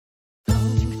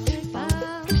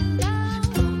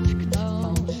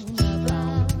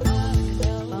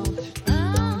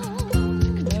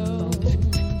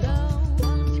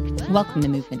Welcome to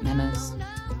Movement Memos,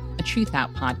 a Truth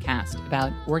Out podcast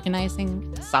about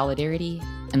organizing, solidarity,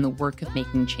 and the work of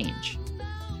making change.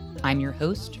 I'm your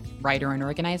host, writer and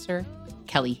organizer,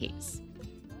 Kelly Hayes.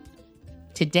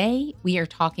 Today, we are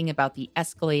talking about the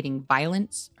escalating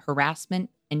violence, harassment,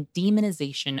 and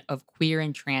demonization of queer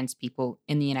and trans people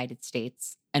in the United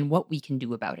States and what we can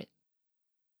do about it.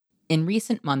 In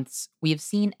recent months, we have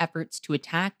seen efforts to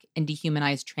attack and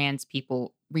dehumanize trans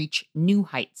people reach new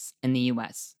heights in the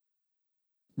U.S.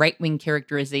 Right-wing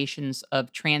characterizations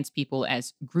of trans people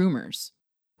as groomers,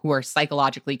 who are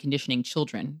psychologically conditioning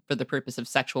children for the purpose of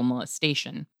sexual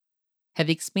molestation, have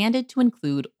expanded to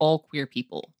include all queer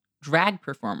people, drag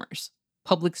performers,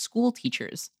 public school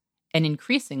teachers, and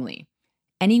increasingly,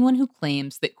 anyone who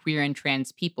claims that queer and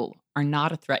trans people are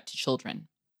not a threat to children.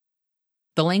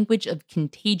 The language of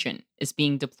contagion is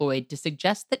being deployed to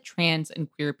suggest that trans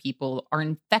and queer people are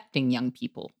infecting young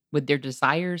people with their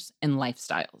desires and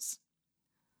lifestyles.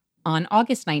 On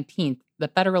August 19th, The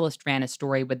Federalist ran a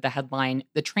story with the headline,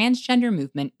 "The transgender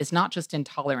movement is not just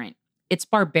intolerant, it's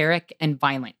barbaric and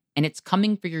violent, and it's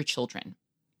coming for your children."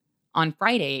 On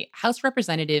Friday, House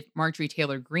Representative Marjorie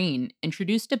Taylor Greene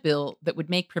introduced a bill that would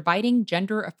make providing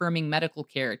gender-affirming medical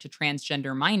care to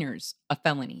transgender minors a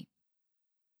felony.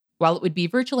 While it would be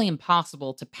virtually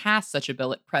impossible to pass such a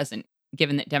bill at present,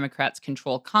 given that Democrats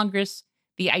control Congress,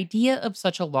 the idea of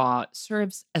such a law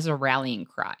serves as a rallying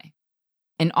cry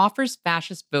and offers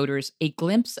fascist voters a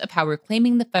glimpse of how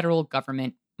reclaiming the federal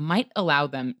government might allow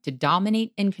them to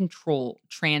dominate and control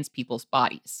trans people's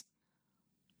bodies.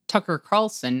 Tucker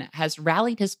Carlson has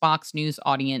rallied his Fox News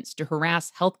audience to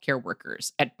harass healthcare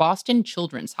workers at Boston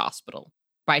Children's Hospital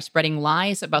by spreading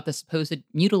lies about the supposed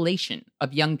mutilation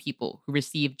of young people who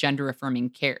receive gender-affirming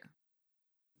care.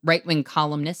 Right-wing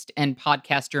columnist and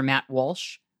podcaster Matt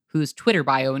Walsh, whose Twitter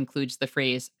bio includes the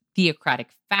phrase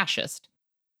theocratic fascist,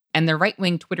 and the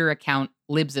right-wing Twitter account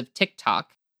Libs of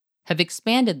TikTok, have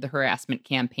expanded the harassment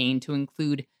campaign to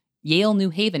include Yale New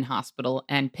Haven Hospital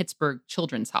and Pittsburgh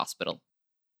Children's Hospital.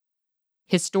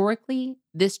 Historically,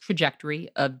 this trajectory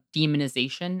of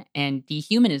demonization and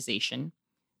dehumanization,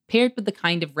 paired with the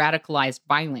kind of radicalized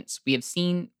violence we have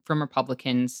seen from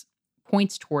Republicans,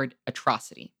 points toward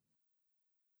atrocity.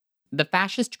 The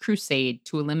fascist crusade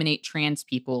to eliminate trans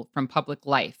people from public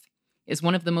life is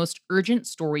one of the most urgent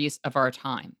stories of our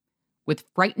time, with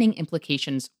frightening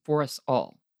implications for us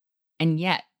all. And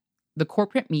yet, the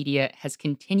corporate media has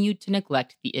continued to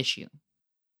neglect the issue.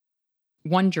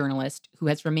 One journalist who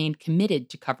has remained committed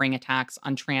to covering attacks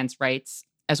on trans rights,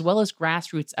 as well as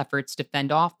grassroots efforts to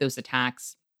fend off those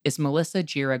attacks, is Melissa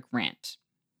Gira Grant.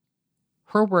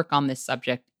 Her work on this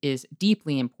subject is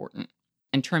deeply important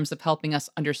in terms of helping us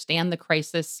understand the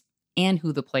crisis and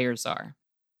who the players are.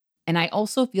 And I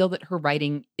also feel that her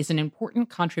writing is an important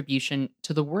contribution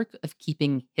to the work of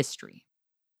keeping history.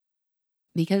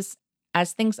 Because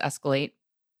as things escalate,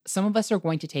 some of us are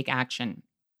going to take action.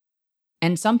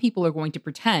 And some people are going to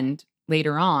pretend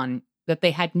later on that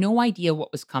they had no idea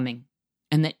what was coming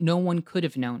and that no one could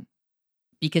have known.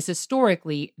 Because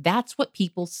historically, that's what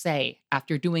people say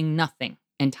after doing nothing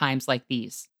in times like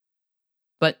these.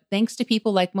 But thanks to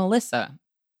people like Melissa,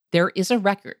 there is a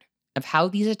record of how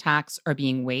these attacks are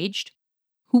being waged,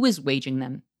 who is waging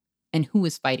them, and who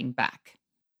is fighting back.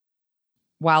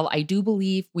 While I do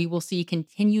believe we will see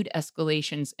continued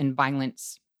escalations in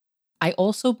violence, I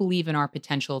also believe in our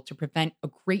potential to prevent a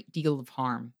great deal of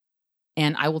harm,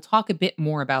 and I will talk a bit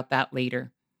more about that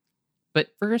later.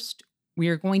 But first, we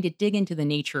are going to dig into the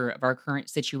nature of our current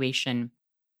situation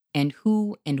and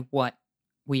who and what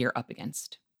we are up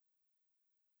against.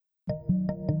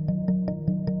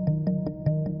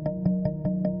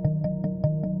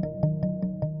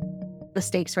 The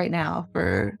stakes right now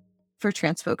for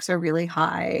trans folks are really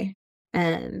high.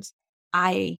 And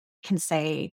I can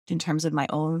say, in terms of my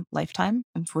own lifetime,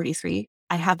 I'm 43,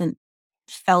 I haven't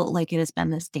felt like it has been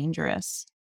this dangerous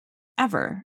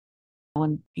ever.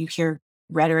 When you hear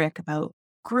rhetoric about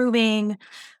grooming,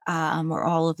 or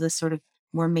all of this sort of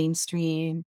more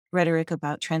mainstream rhetoric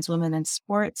about trans women in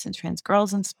sports and trans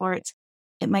girls in sports,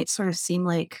 it might sort of seem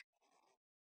like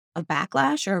a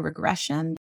backlash or a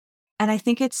regression. And I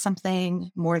think it's something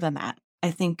more than that.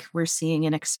 I think we're seeing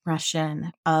an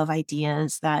expression of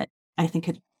ideas that I think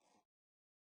could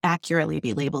accurately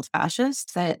be labeled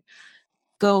fascist that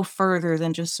go further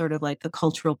than just sort of like the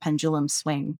cultural pendulum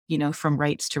swing, from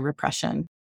rights to repression.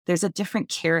 There's a different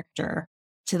character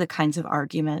to the kinds of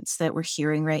arguments that we're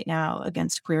hearing right now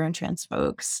against queer and trans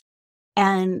folks.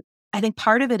 And I think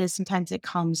part of it is sometimes it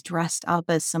comes dressed up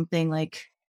as something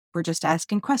like we're just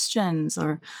asking questions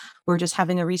or we're just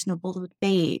having a reasonable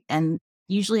debate. And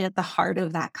usually at the heart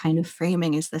of that kind of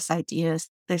framing is this idea is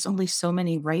there's only so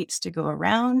many rights to go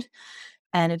around.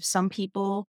 And if some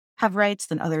people have rights,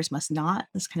 then others must not.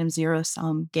 This kind of zero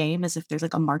sum game, as if there's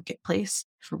like a marketplace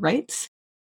for rights.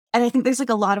 And I think there's like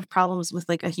a lot of problems with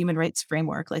like a human rights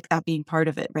framework, like that being part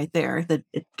of it right there, that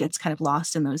it gets kind of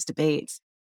lost in those debates.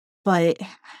 But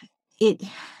it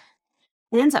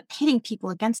it ends up pitting people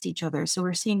against each other. So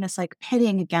we're seeing this like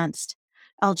pitting against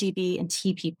LGBT and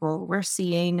T people. We're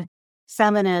seeing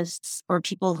feminists or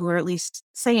people who are at least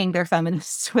saying they're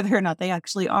feminists, whether or not they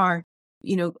actually are,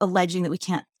 alleging that we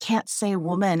can't say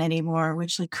woman anymore,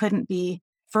 which like couldn't be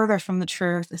further from the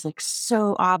truth. Is like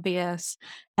so obvious.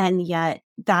 And yet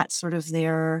that's sort of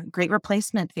their great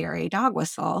replacement theory, dog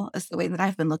whistle, is the way that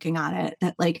I've been looking at it.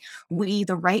 That like we,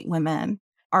 the right women,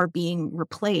 are being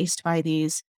replaced by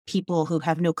these people who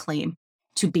have no claim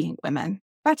to being women.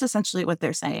 That's essentially what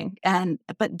they're saying.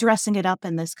 But dressing it up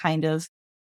in this kind of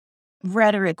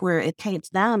rhetoric where it paints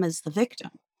them as the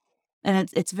victim. And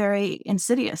it's very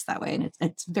insidious that way. And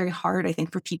it's very hard, I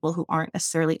think, for people who aren't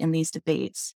necessarily in these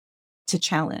debates to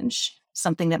challenge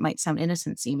something that might sound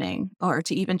innocent seeming, or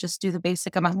to even just do the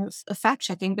basic amount of fact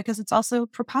checking, because it's also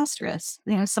preposterous.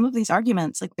 Some of these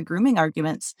arguments, like the grooming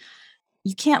arguments,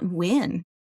 you can't win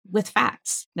with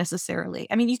facts necessarily.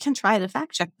 I mean, you can try to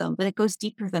fact check them, but it goes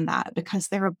deeper than that, because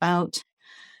they're about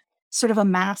sort of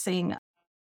amassing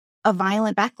a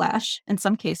violent backlash in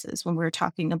some cases when we're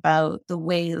talking about the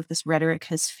way that this rhetoric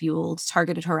has fueled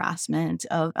targeted harassment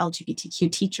of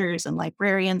LGBTQ teachers and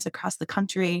librarians across the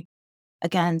country,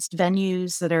 against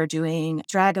venues that are doing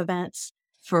drag events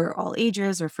for all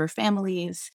ages or for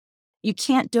families. You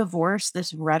can't divorce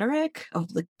this rhetoric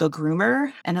of the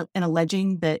groomer and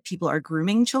alleging that people are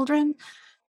grooming children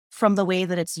from the way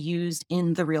that it's used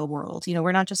in the real world.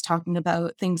 We're not just talking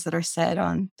about things that are said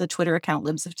on the Twitter account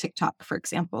Libs of TikTok, for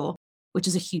example, which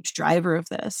is a huge driver of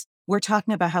this. We're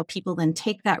talking about how people then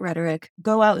take that rhetoric,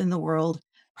 go out in the world,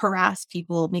 harass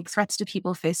people, make threats to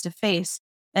people face to face,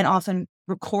 and often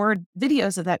record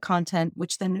videos of that content,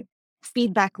 which then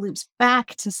feedback loops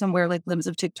back to somewhere like Libs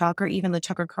of TikTok or even the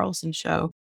Tucker Carlson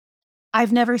show.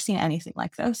 I've never seen anything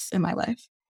like this in my life.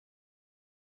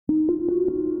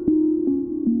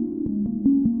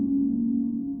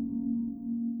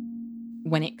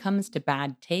 When it comes to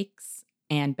bad takes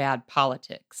and bad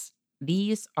politics,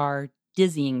 these are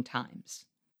dizzying times.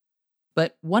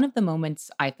 But one of the moments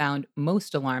I found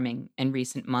most alarming in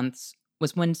recent months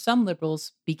was when some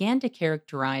liberals began to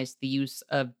characterize the use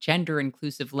of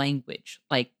gender-inclusive language,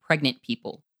 like pregnant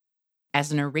people,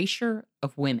 as an erasure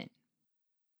of women.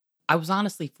 I was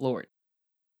honestly floored.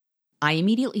 I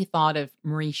immediately thought of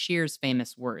Marie Scheer's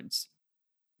famous words: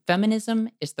 "Feminism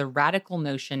is the radical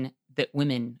notion that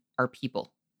women are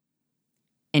people."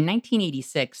 In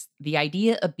 1986, the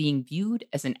idea of being viewed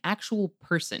as an actual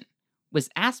person was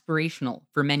aspirational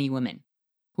for many women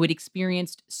who had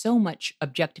experienced so much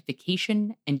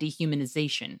objectification and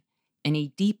dehumanization in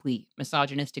a deeply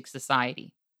misogynistic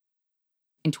society.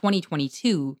 In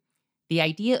 2022, the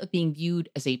idea of being viewed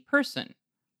as a person,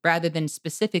 rather than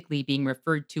specifically being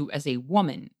referred to as a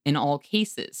woman in all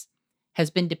cases,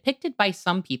 has been depicted by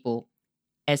some people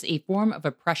as a form of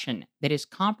oppression that is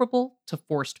comparable to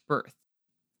forced birth.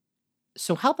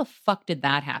 So how the fuck did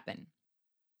that happen?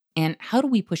 And how do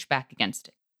we push back against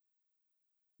it?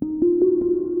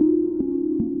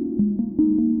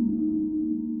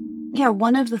 Yeah,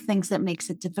 one of the things that makes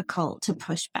it difficult to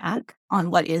push back on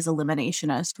what is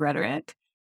eliminationist rhetoric,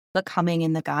 but coming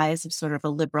in the guise of sort of a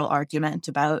liberal argument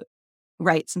about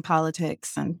rights and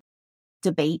politics and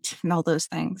debate and all those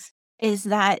things, is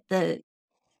that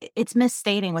it's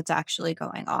misstating what's actually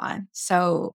going on.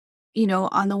 So,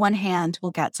 on the one hand,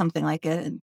 we'll get something like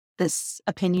this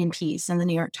opinion piece in the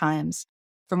New York Times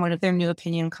from one of their new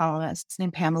opinion columnists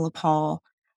named Pamela Paul,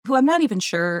 who I'm not even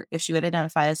sure if she would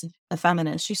identify as a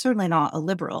feminist. She's certainly not a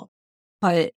liberal.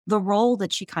 But the role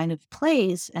that she kind of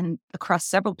plays, and across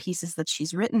several pieces that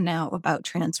she's written now about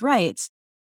trans rights,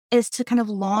 is to kind of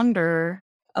launder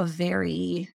a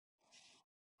very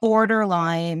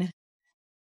borderline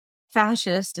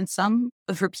fascist in some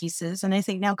of her pieces, and I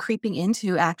think now creeping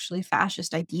into actually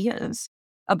fascist ideas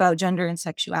about gender and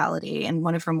sexuality. And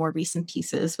one of her more recent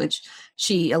pieces, which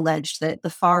she alleged that the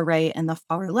far right and the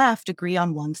far left agree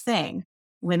on one thing: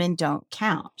 women don't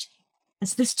count. And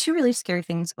so there's two really scary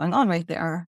things going on right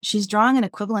there. She's drawing an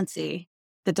equivalency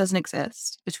that doesn't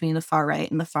exist between the far right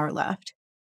and the far left.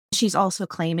 She's also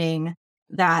claiming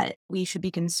that we should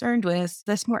be concerned with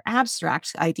this more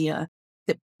abstract idea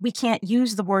that we can't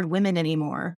use the word women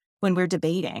anymore when we're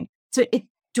debating. So it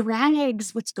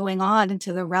drags what's going on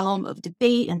into the realm of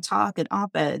debate and talk and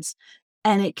op-eds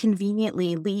And it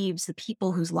conveniently leaves the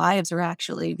people whose lives are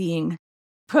actually being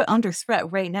put under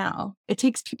threat right now. It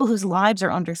takes people whose lives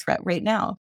are under threat right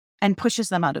now and pushes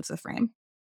them out of the frame.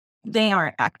 They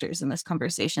aren't actors in this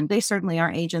conversation. They certainly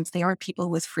aren't agents. They are people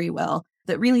with free will.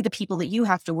 That really the people that you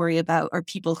have to worry about are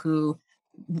people who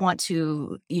want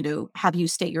to, have you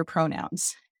state your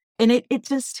pronouns. And it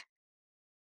just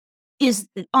is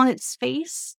on its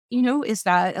face, is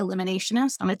that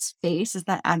eliminationist? On its face, is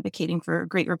that advocating for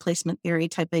great replacement theory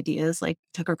type ideas like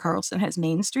Tucker Carlson has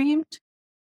mainstreamed?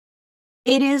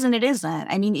 It is and it isn't.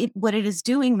 I mean, what it is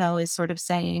doing, though, is sort of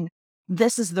saying,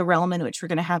 this is the realm in which we're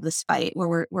going to have this fight,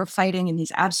 where we're fighting in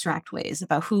these abstract ways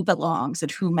about who belongs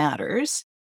and who matters,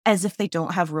 as if they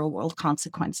don't have real world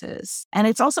consequences. And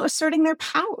it's also asserting their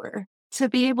power to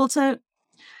be able to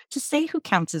say who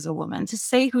counts as a woman, to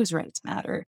say whose rights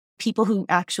matter. People who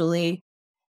actually,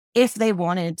 if they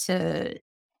wanted to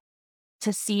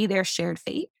see their shared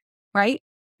fate, right?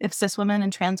 If cis women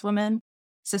and trans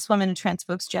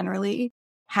folks generally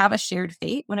have a shared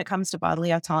fate when it comes to bodily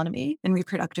autonomy and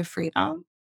reproductive freedom.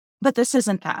 But this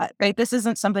isn't that, right? This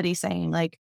isn't somebody saying,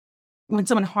 like, when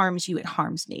someone harms you, it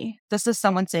harms me. This is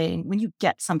someone saying, when you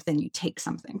get something, you take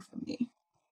something from me.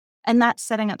 And that's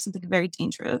setting up something very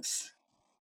dangerous.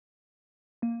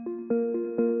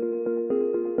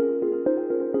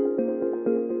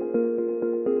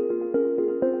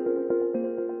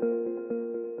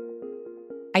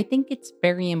 I think it's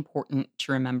very important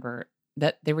to remember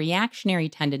that the reactionary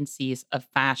tendencies of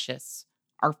fascists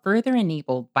are further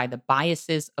enabled by the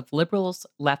biases of liberals,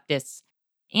 leftists,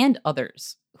 and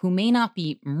others who may not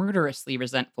be murderously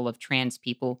resentful of trans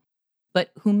people,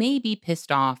 but who may be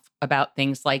pissed off about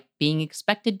things like being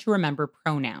expected to remember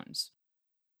pronouns,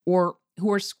 or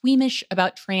who are squeamish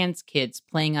about trans kids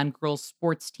playing on girls'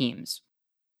 sports teams,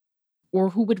 or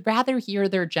who would rather hear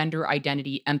their gender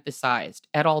identity emphasized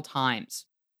at all times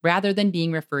rather than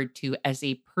being referred to as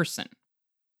a person.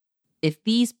 If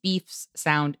these beefs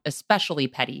sound especially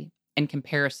petty in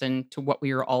comparison to what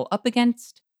we are all up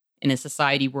against in a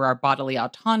society where our bodily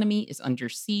autonomy is under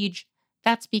siege,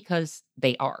 that's because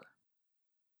they are.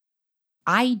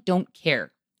 I don't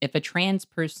care if a trans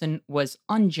person was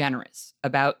ungenerous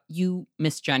about you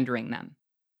misgendering them.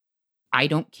 I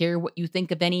don't care what you think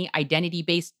of any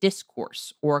identity-based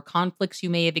discourse or conflicts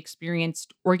you may have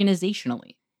experienced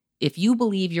organizationally. If you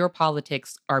believe your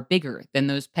politics are bigger than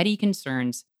those petty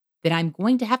concerns, then I'm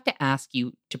going to have to ask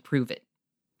you to prove it.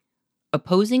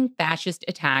 Opposing fascist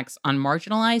attacks on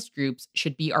marginalized groups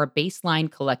should be our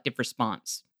baseline collective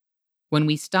response. When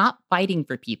we stop fighting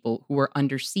for people who are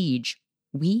under siege,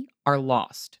 we are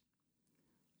lost.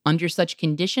 Under such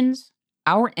conditions,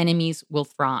 our enemies will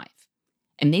thrive,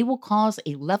 and they will cause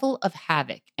a level of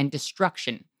havoc and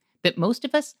destruction that most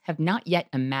of us have not yet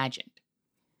imagined.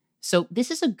 So this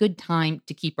is a good time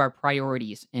to keep our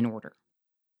priorities in order.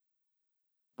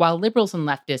 While liberals and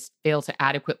leftists fail to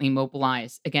adequately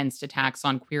mobilize against attacks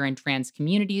on queer and trans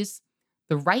communities,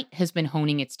 the right has been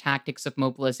honing its tactics of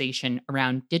mobilization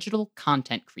around digital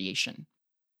content creation.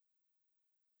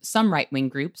 Some right-wing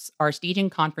groups are staging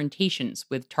confrontations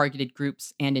with targeted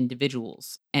groups and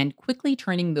individuals, and quickly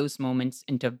turning those moments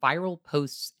into viral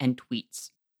posts and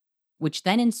tweets, which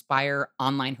then inspire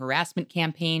online harassment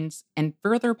campaigns and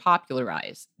further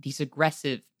popularize these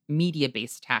aggressive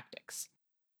media-based tactics.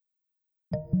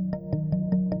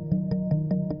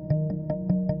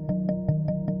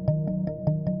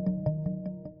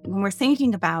 When we're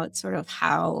thinking about sort of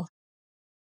how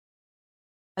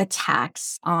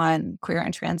attacks on queer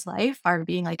and trans life are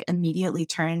being like immediately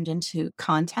turned into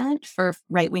content for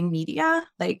right-wing media,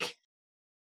 like,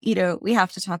 we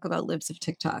have to talk about Libs of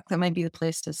TikTok. That might be the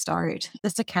place to start.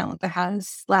 This account that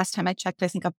has, last time I checked, I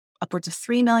think upwards of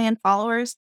 3 million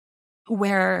followers,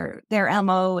 where their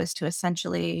MO is to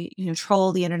essentially,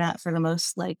 troll the internet for the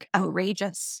most like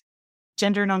outrageous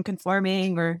gender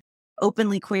nonconforming or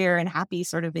openly queer and happy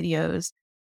sort of videos.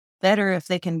 Better if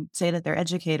they can say that they're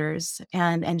educators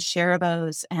and share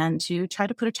those and to try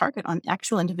to put a target on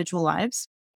actual individual lives.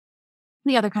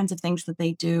 The other kinds of things that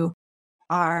they do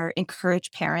are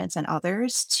encourage parents and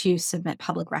others to submit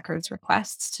public records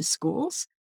requests to schools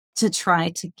to try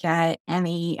to get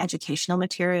any educational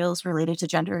materials related to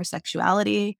gender or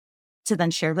sexuality, to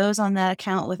then share those on that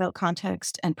account without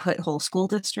context and put whole school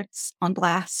districts on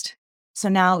blast. So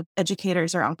now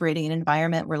educators are operating in an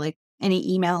environment where like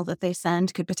any email that they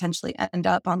send could potentially end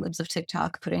up on Libs of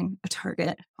TikTok, putting a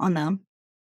target on them.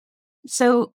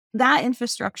 So that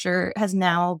infrastructure has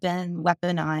now been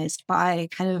weaponized by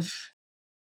kind of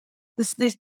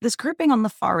this grouping on the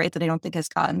far right that I don't think has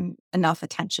gotten enough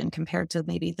attention compared to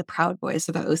maybe the Proud Boys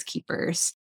or the Oath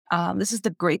Keepers. This is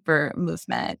the Graper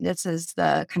movement. This is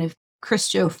the kind of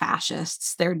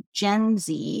Christo-fascists. They're Gen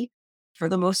Z for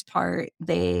the most part.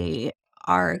 They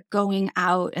are going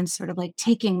out and sort of like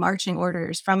taking marching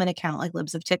orders from an account like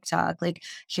Libs of TikTok. Like,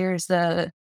 here's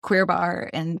the queer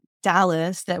bar in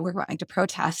Dallas that we're going to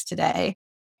protest today.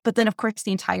 But then, of course,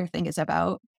 the entire thing is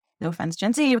about, no offense,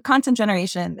 Gen Z, content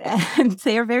generation. And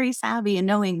they are very savvy in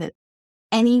knowing that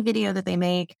any video that they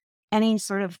make, any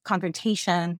sort of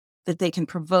confrontation that they can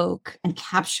provoke and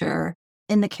capture.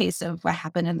 In the case of what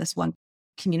happened in this one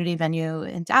community venue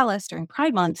in Dallas during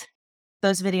Pride Month,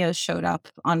 those videos showed up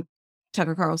on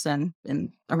Tucker Carlson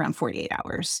in around 48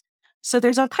 hours. So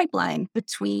there's a pipeline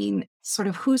between sort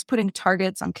of who's putting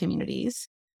targets on communities,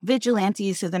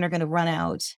 vigilantes who then are going to run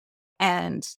out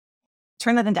and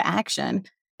turn that into action.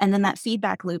 And then that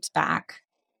feedback loops back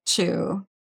to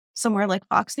somewhere like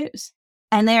Fox News.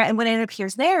 And when it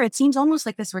appears there, it seems almost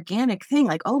like this organic thing,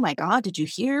 like, oh my God, did you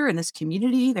hear in this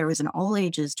community there was an all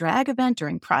ages drag event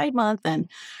during Pride Month, and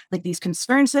like these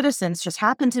concerned citizens just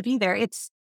happened to be there.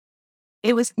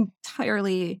 It was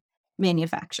entirely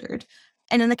manufactured.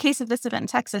 And in the case of this event in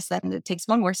Texas, then it takes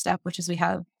one more step, which is we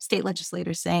have state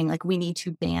legislators saying, like, we need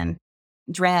to ban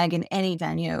drag in any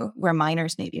venue where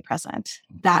minors may be present.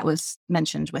 That was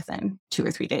mentioned within 2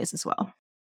 or 3 days as well.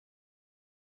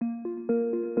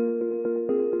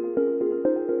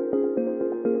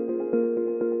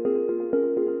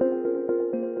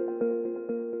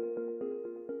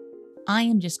 I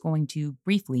am just going to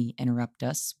briefly interrupt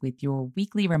us with your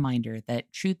weekly reminder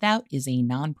that Truth Out is a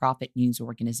nonprofit news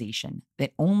organization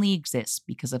that only exists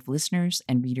because of listeners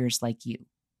and readers like you.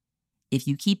 If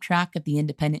you keep track of the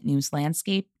independent news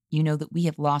landscape, you know that we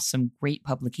have lost some great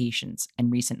publications in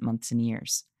recent months and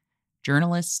years.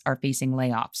 Journalists are facing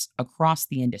layoffs across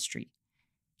the industry.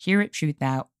 Here at Truth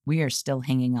Out, we are still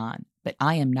hanging on, but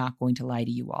I am not going to lie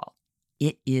to you all.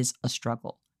 It is a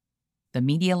struggle. The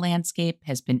media landscape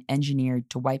has been engineered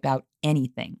to wipe out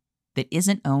anything that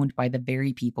isn't owned by the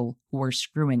very people who are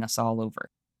screwing us all over.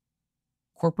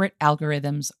 Corporate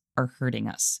algorithms are hurting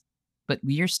us, but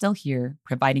we are still here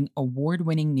providing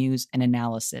award-winning news and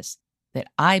analysis that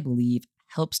I believe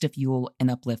helps to fuel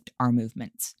and uplift our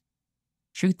movements.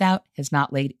 Truth Out has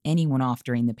not laid anyone off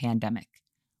during the pandemic.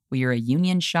 We are a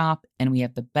union shop and we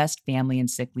have the best family and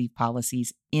sick leave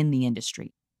policies in the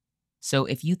industry. So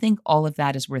if you think all of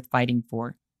that is worth fighting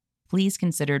for, please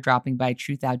consider dropping by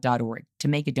truthout.org to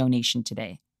make a donation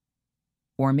today.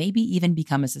 Or maybe even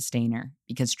become a sustainer,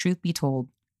 because truth be told,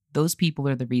 those people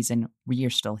are the reason we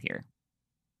are still here.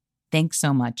 Thanks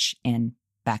so much, and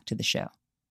back to the show.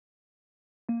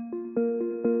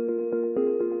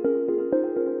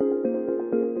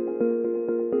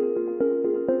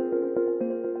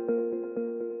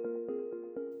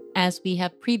 As we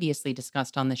have previously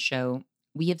discussed on the show,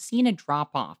 we have seen a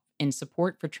drop-off in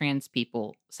support for trans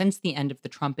people since the end of the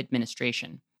Trump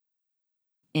administration.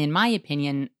 In my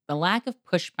opinion, the lack of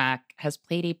pushback has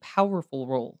played a powerful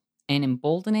role in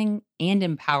emboldening and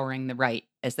empowering the right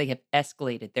as they have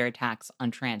escalated their attacks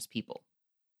on trans people.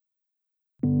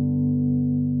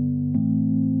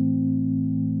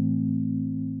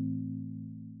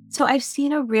 So I've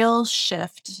seen a real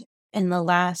shift in the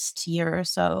last year or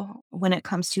so when it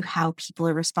comes to how people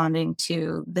are responding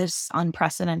to this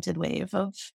unprecedented wave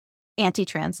of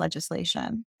anti-trans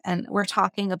legislation. And we're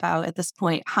talking about, at this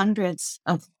point, hundreds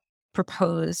of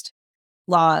proposed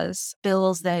laws,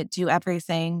 bills that do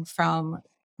everything from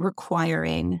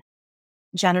requiring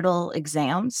genital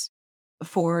exams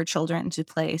for children to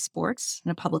play sports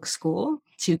in a public school,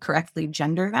 to correctly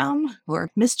gender them or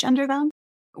misgender them.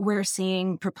 We're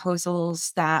seeing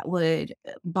proposals that would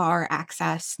bar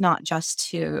access not just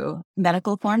to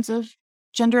medical forms of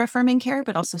gender affirming care,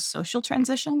 but also social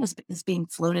transition is being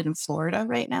floated in Florida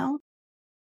right now.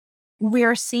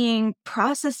 We're seeing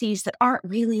processes that aren't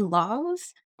really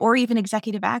laws or even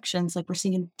executive actions like we're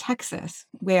seeing in Texas,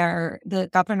 where the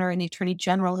governor and the attorney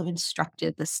general have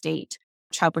instructed the state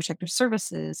Child Protective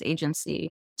Services Agency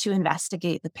to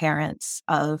investigate the parents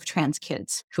of trans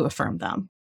kids who affirm them.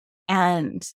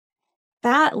 And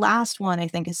that last one, I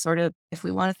think, is sort of, if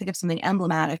we want to think of something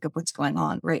emblematic of what's going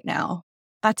on right now,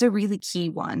 that's a really key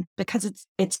one because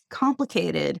it's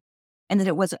complicated and that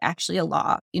it wasn't actually a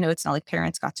law. It's not like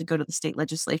parents got to go to the state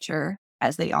legislature,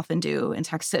 as they often do in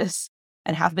Texas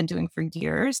and have been doing for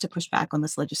years, to push back on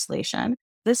this legislation.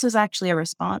 This was actually a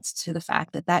response to the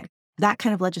fact that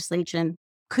kind of legislation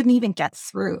couldn't even get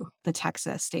through the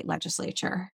Texas state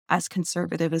legislature, as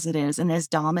conservative as it is and as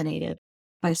dominated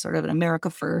by sort of an America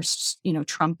First,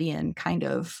 Trumpian kind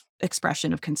of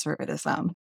expression of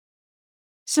conservatism.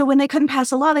 So when they couldn't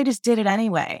pass a law, they just did it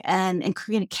anyway and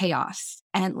created chaos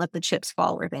and let the chips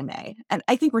fall where they may. And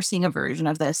I think we're seeing a version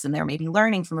of this, and they're maybe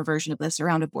learning from a version of this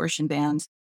around abortion bans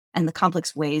and the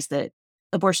complex ways that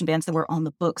abortion bans that were on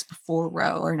the books before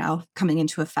Roe are now coming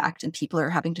into effect, and people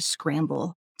are having to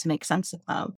scramble to make sense of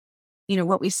them.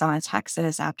 What we saw in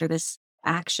Texas after this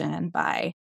action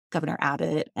by Governor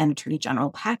Abbott and Attorney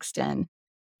General Paxton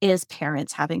is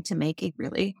parents having to make a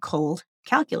really cold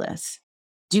calculus.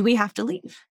 Do we have to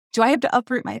leave? Do I have to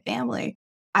uproot my family?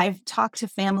 I've talked to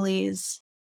families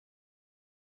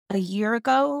a year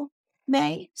ago,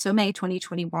 May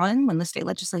 2021, when the state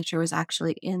legislature was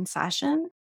actually in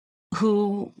session,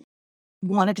 who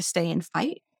wanted to stay and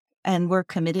fight and were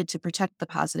committed to protect the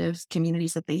positive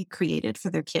communities that they created for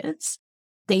their kids.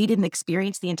 They didn't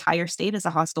experience the entire state as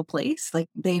a hostile place. Like,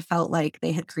 they felt like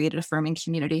they had created a affirming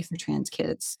community for trans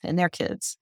kids and their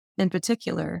kids in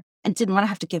particular, and didn't want to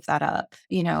have to give that up.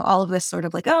 All of this sort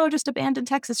of like, oh, just abandon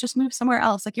Texas, just move somewhere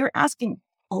else. Like, you're asking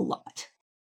a lot.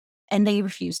 And they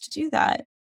refused to do that.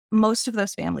 Most of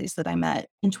those families that I met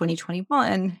in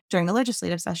 2021 during the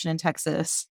legislative session in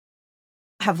Texas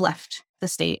have left the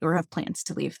state or have plans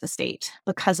to leave the state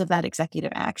because of that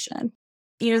executive action.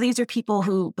 These are people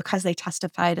who, because they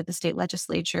testified at the state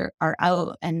legislature, are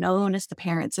out and known as the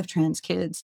parents of trans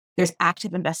kids. There's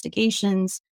active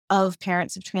investigations of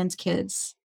parents of trans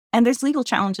kids. And there's legal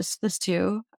challenges to this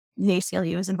too. The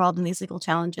ACLU is involved in these legal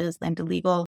challenges, Lambda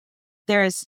Legal.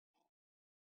 There's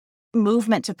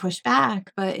movement to push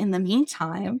back. But in the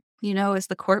meantime, as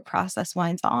the court process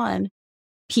winds on,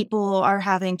 people are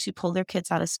having to pull their kids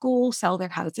out of school, sell their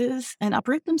houses, and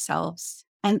uproot themselves.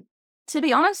 And to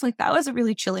be honest, that was a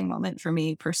really chilling moment for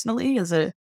me personally, as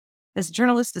a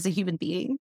journalist, as a human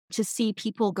being, to see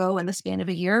people go in the span of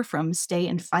a year from stay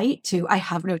and fight to I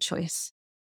have no choice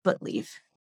but leave.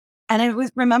 And I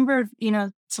remember,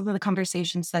 some of the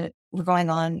conversations that were going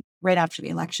on right after the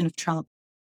election of Trump.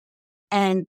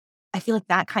 And I feel like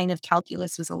that kind of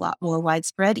calculus was a lot more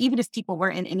widespread, even if people were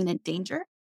in imminent danger.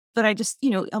 But I just,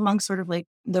 among sort of like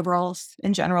liberals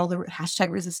in general, the hashtag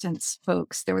resistance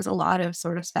folks, there was a lot of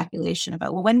sort of speculation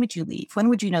about, well, when would you leave? When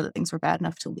would you know that things were bad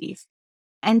enough to leave?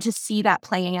 And to see that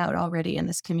playing out already in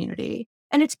this community.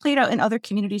 And it's played out in other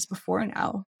communities before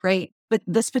now, right? But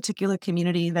this particular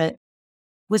community that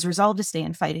was resolved to stay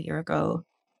and fight a year ago,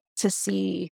 to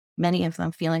see many of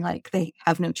them feeling like they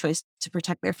have no choice to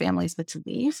protect their families but to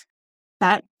leave,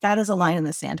 that is a line in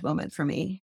the sand moment for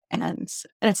me. And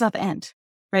it's not the end.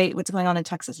 Right? What's going on in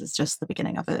Texas is just the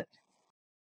beginning of it.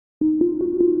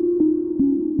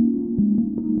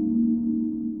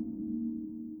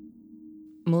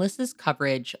 Melissa's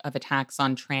coverage of attacks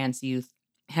on trans youth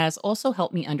has also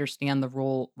helped me understand the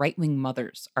role right-wing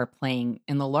mothers are playing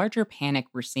in the larger panic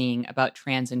we're seeing about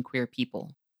trans and queer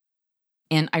people.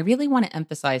 And I really want to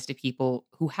emphasize to people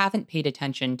who haven't paid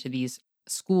attention to these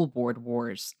school board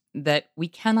wars that we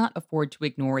cannot afford to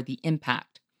ignore the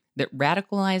impact that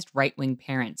radicalized right-wing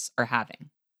parents are having.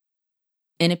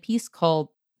 In a piece called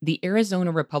 "The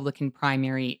Arizona Republican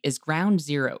Primary is Ground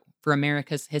Zero for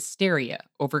America's Hysteria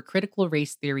Over Critical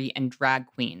Race Theory and Drag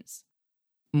Queens,"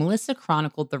 Melissa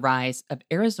chronicled the rise of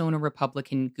Arizona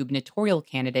Republican gubernatorial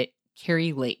candidate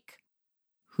Kari Lake,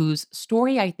 whose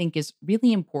story I think is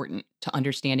really important to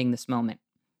understanding this moment.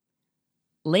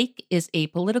 Lake is a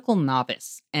political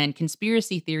novice and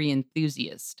conspiracy theory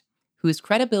enthusiast whose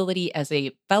credibility as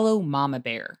a fellow mama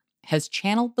bear has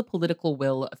channeled the political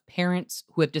will of parents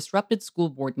who have disrupted school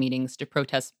board meetings to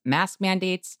protest mask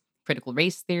mandates, critical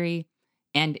race theory,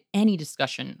 and any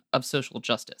discussion of social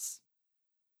justice.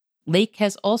 Lake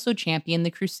has also championed the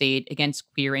crusade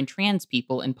against queer and trans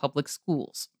people in public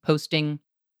schools, posting,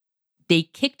 "They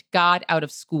kicked God out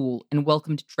of school and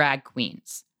welcomed drag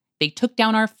queens. They took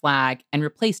down our flag and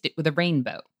replaced it with a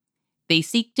rainbow. They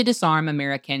seek to disarm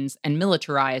Americans and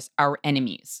militarize our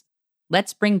enemies.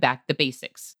 Let's bring back the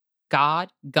basics: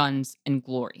 God, guns, and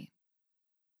glory."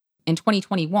 In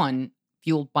 2021,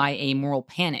 fueled by a moral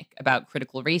panic about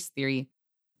critical race theory,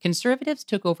 conservatives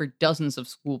took over dozens of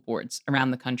school boards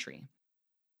around the country.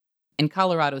 In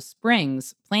Colorado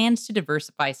Springs, plans to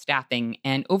diversify staffing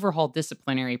and overhaul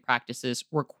disciplinary practices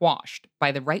were quashed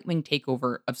by the right-wing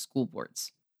takeover of school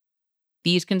boards.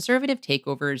 These conservative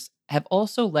takeovers have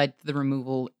also led to the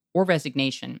removal or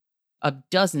resignation of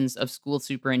dozens of school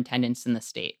superintendents in the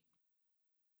state.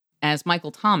 As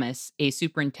Michael Thomas, a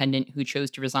superintendent who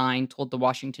chose to resign, told the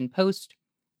Washington Post,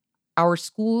 "Our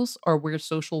schools are where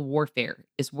social warfare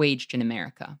is waged in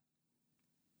America."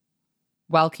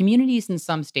 While communities in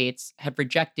some states have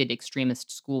rejected extremist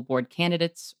school board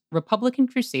candidates, Republican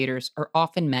crusaders are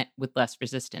often met with less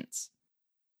resistance.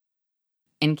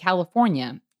 In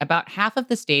California, About half of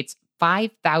the state's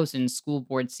 5,000 school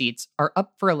board seats are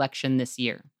up for election this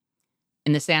year.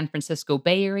 In the San Francisco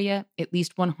Bay Area, at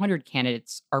least 100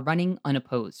 candidates are running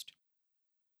unopposed.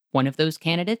 One of those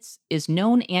candidates is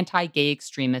known anti gay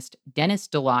extremist Dennis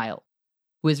Delisle,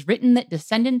 who has written that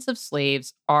descendants of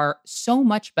slaves are so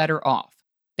much better off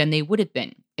than they would have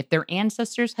been if their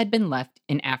ancestors had been left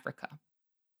in Africa.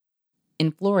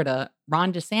 In Florida,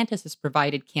 Ron DeSantis has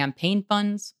provided campaign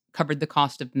funds, covered the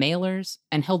cost of mailers,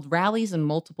 and held rallies in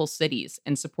multiple cities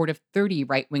in support of 30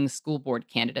 right wing school board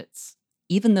candidates,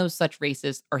 even though such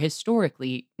races are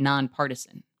historically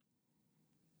nonpartisan.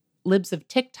 Libs of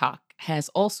TikTok has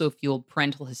also fueled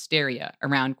parental hysteria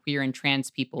around queer and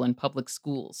trans people in public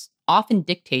schools, often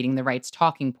dictating the right's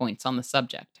talking points on the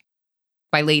subject.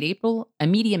 By late April, a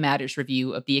Media Matters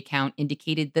review of the account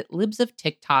indicated that Libs of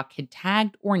TikTok had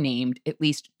tagged or named at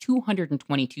least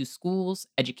 222 schools,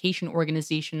 education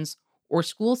organizations, or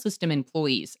school system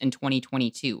employees in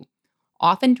 2022,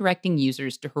 often directing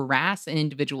users to harass an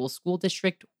individual school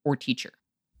district or teacher.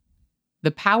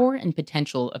 The power and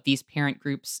potential of these parent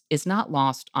groups is not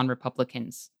lost on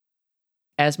Republicans.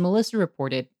 As Melissa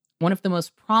reported, one of the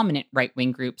most prominent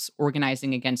right-wing groups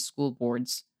organizing against school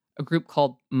boards, a group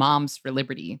called Moms for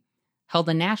Liberty, held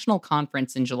a national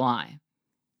conference in July.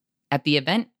 At the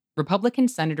event, Republican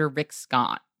Senator Rick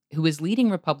Scott, who is leading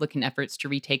Republican efforts to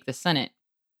retake the Senate,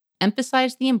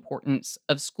 emphasized the importance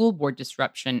of school board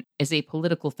disruption as a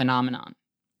political phenomenon,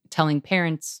 telling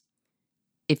parents,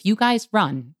 "If you guys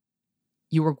run,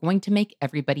 you are going to make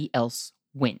everybody else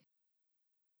win."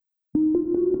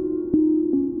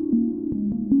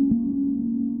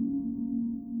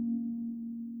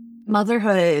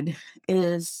 Motherhood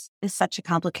is such a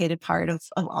complicated part of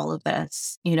all of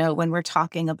this. When we're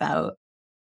talking about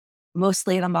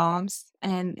mostly the moms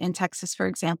and in Texas, for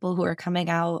example, who are coming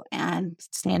out and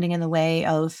standing in the way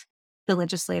of the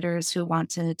legislators who want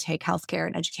to take healthcare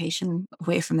and education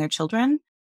away from their children.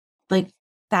 Like,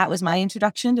 that was my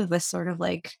introduction to this sort of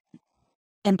like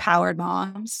empowered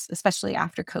moms, especially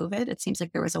after COVID. It seems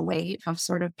like there was a wave of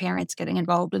sort of parents getting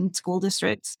involved in school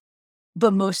districts.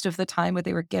 But most of the time, what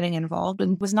they were getting involved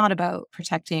in was not about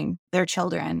protecting their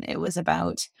children. It was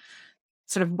about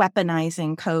sort of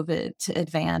weaponizing COVID to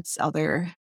advance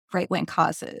other right-wing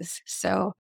causes.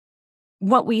 So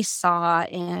what we saw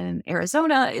in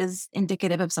Arizona is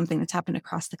indicative of something that's happened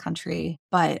across the country.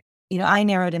 But, I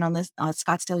narrowed in on this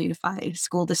Scottsdale Unified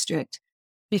School District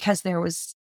because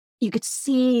you could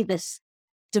see this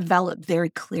developed very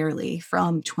clearly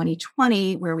from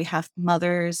 2020, where we have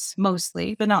mothers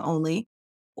mostly, but not only,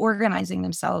 organizing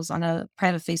themselves on a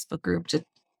private Facebook group to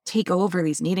take over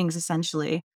these meetings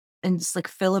essentially and just like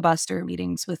filibuster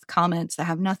meetings with comments that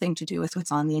have nothing to do with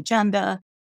what's on the agenda,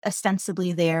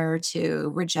 ostensibly there to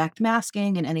reject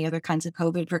masking and any other kinds of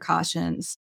COVID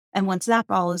precautions. And once that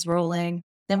ball is rolling,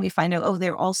 then we find out,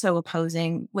 they're also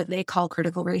opposing what they call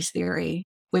critical race theory,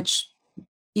 which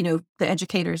the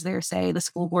educators there say, the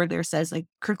school board there says, like,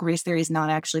 critical race theory is not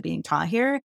actually being taught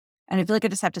here. And I feel like I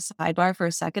just have to sidebar for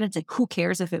a second. It's like, who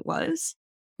cares if it was?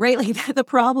 Right? Like, the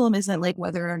problem isn't like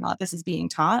whether or not this is being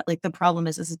taught. Like, the problem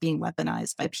is this is being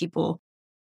weaponized by people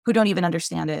who don't even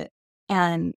understand it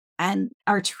and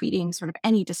are treating sort of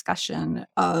any discussion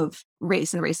of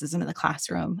race and racism in the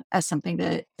classroom as something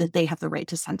that they have the right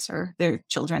to censor their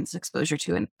children's exposure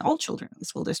to, and all children in the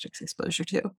school district's exposure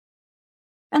to.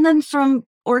 And then from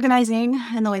organizing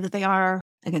in the way that they are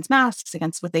against masks,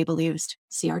 against what they believe is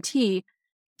CRT,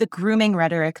 the grooming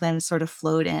rhetoric then sort of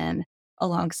flowed in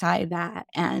alongside that.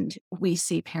 And we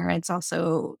see parents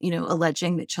also,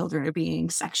 alleging that children are being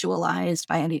sexualized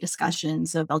by any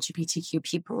discussions of LGBTQ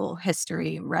people,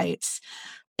 history, rights.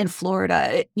 In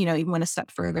Florida, even went a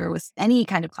step further with any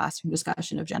kind of classroom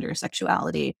discussion of gender or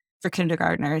sexuality for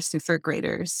kindergartners through third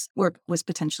graders was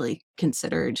potentially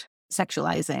considered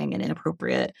sexualizing and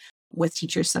inappropriate, with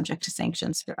teachers subject to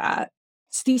sanctions for that.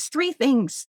 So these three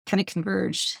things kind of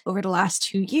converged over the last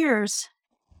 2 years.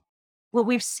 What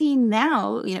we've seen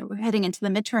now, we're heading into the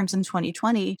midterms in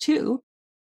 2022,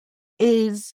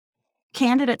 is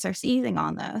candidates are seizing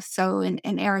on this. So in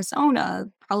Arizona,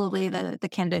 probably the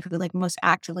candidate who like most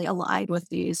actively allied with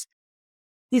these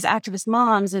activist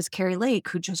moms is Kari Lake,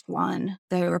 who just won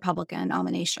the Republican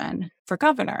nomination for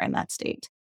governor in that state.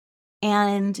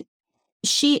 And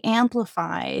she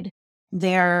amplified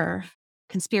their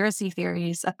conspiracy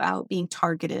theories about being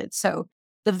targeted. So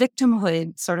the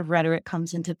victimhood sort of rhetoric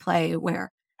comes into play,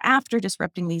 where after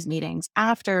disrupting these meetings,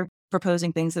 after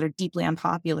proposing things that are deeply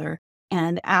unpopular,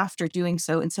 and after doing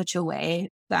so in such a way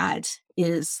that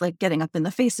is like getting up in the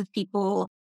face of people,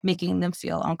 making them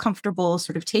feel uncomfortable,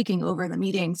 sort of taking over the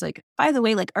meetings. Like, by the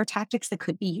way, like are tactics that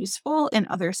could be useful in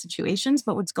other situations.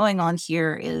 But what's going on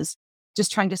here is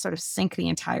just trying to sort of sink the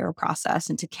entire process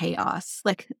into chaos.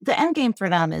 Like the end game for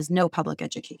them is no public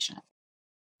education.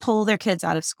 Pull their kids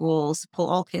out of schools, pull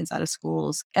all kids out of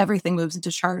schools. Everything moves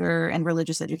into charter and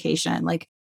religious education. Like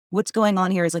what's going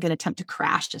on here is like an attempt to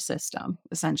crash the system,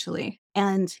 essentially.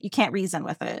 And you can't reason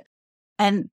with it.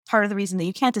 And part of the reason that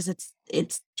you can't is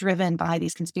it's driven by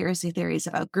these conspiracy theories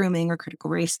about grooming or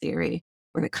critical race theory,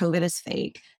 or that COVID is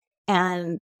fake.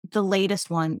 And the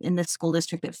latest one in the school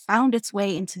district that found its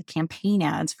way into campaign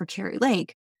ads for Kari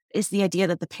Lake is the idea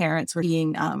that the parents were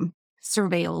being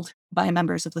surveilled by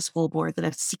members of the school board, that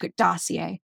a secret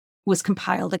dossier was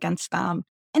compiled against them.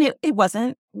 And it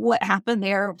wasn't. What happened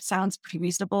there sounds pretty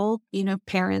reasonable.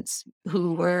 Parents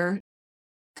who were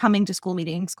coming to school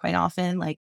meetings quite often,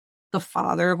 like the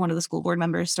father of one of the school board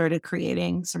members started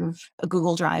creating sort of a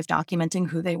Google Drive documenting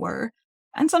who they were.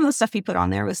 And some of the stuff he put on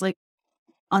there was like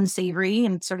unsavory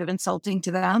and sort of insulting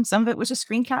to them. Some of it was just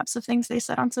screen caps of things they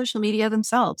said on social media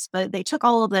themselves. But they took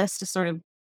all of this to sort of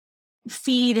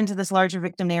feed into this larger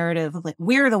victim narrative of like,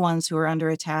 we're the ones who are under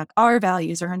attack. Our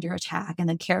values are under attack. And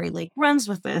then Kari Lake runs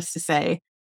with this to say,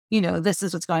 this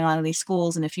is what's going on in these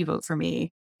schools. And if you vote for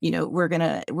me, we're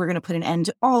gonna put an end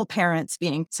to all parents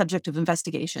being subject of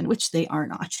investigation, which they are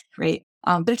not, right?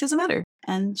 But it doesn't matter.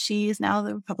 And she is now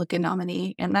the Republican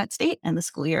nominee in that state, and the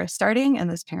school year is starting, and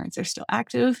those parents are still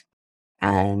active.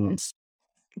 And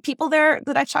people there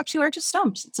that I've talked to are just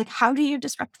stumped. It's like, how do you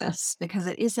disrupt this? Because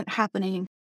it isn't happening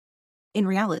in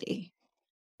reality.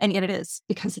 And yet it is,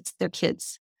 because it's their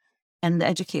kids and the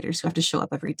educators who have to show up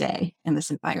every day in this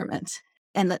environment.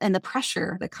 And the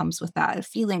pressure that comes with that, of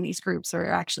feeling these groups are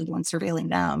actually the ones surveilling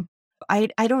them. I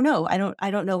don't know.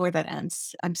 I don't know where that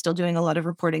ends. I'm still doing a lot of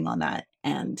reporting on that.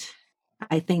 And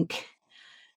I think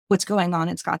what's going on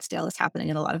in Scottsdale is happening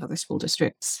in a lot of other school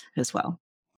districts as well.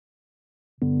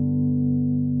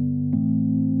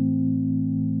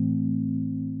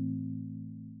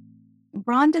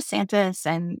 Ron DeSantis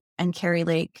and Kari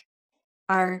Lake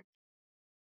are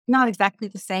not exactly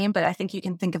the same, but I think you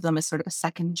can think of them as sort of a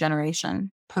second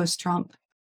generation post-Trump,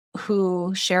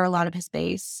 who share a lot of his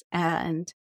base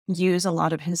and use a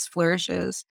lot of his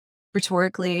flourishes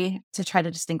rhetorically to try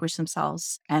to distinguish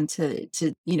themselves, and to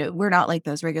we're not like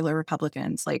those regular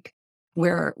Republicans. Like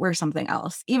we're something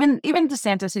else. Even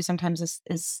DeSantis, who sometimes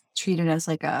is treated as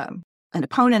like an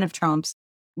opponent of Trump's,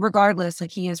 regardless,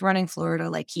 like he is running Florida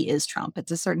like he is Trump.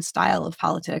 It's a certain style of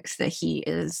politics that he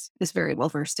is very well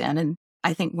versed in. And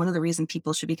I think one of the reasons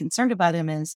people should be concerned about him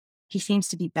is he seems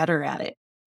to be better at it.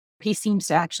 He seems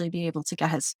to actually be able to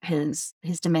get his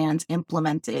demands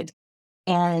implemented.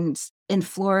 And in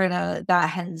Florida, that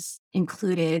has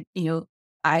included,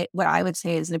 what I would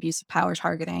say is an abuse of power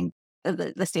targeting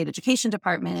the state education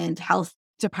department, health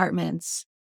departments,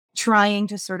 trying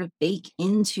to sort of bake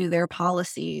into their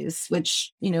policies,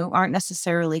 which, aren't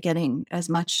necessarily getting as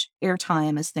much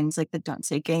airtime as things like the Don't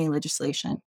Say Gay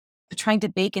legislation, but trying to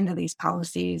bake into these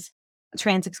policies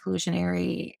trans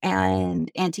exclusionary and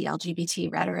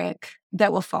anti-LGBT rhetoric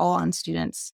that will fall on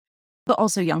students, but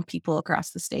also young people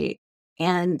across the state.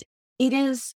 And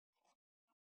it's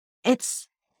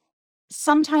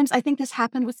sometimes, I think this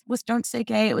happened with Don't Say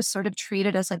Gay. It was sort of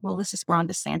treated as like, well, this is Ron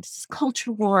DeSantis'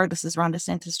 culture war. This is Ron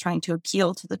DeSantis trying to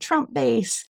appeal to the Trump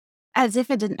base, as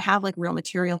if it didn't have like real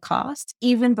material cost,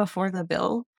 even before the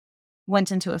bill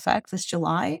went into effect this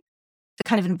July. The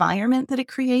kind of environment that it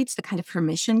creates, the kind of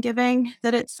permission giving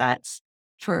that it sets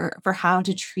for how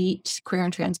to treat queer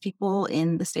and trans people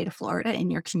in the state of Florida, in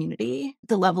your community,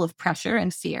 the level of pressure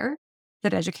and fear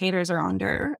that educators are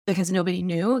under because nobody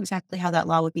knew exactly how that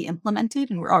law would be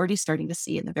implemented. And we're already starting to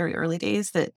see in the very early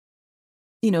days that,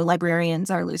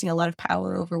 librarians are losing a lot of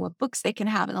power over what books they can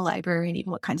have in the library and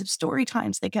even what kinds of story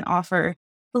times they can offer.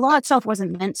 The law itself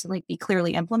wasn't meant to be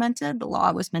clearly implemented. The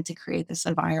law was meant to create this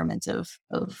environment of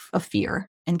fear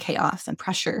and chaos and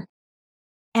pressure.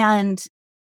 And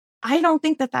I don't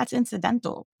think that that's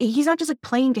incidental. He's not just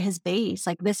playing to his base.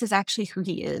 This is actually who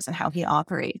he is and how he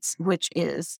operates, which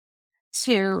is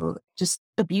to just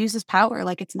abuse his power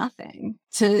like it's nothing.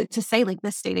 To say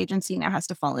this state agency now has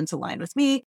to fall into line with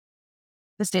me.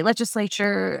 The state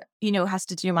legislature, has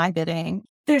to do my bidding.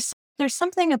 There's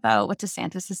something about what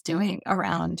DeSantis is doing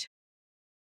around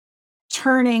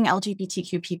turning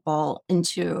LGBTQ people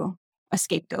into a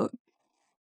scapegoat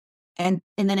and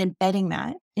then embedding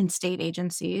that in state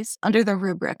agencies under the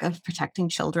rubric of protecting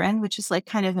children, which is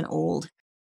kind of an old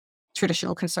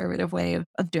traditional conservative way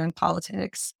of doing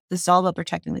politics. This is all about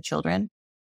protecting the children.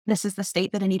 This is the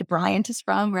state that Anita Bryant is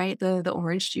from, right? The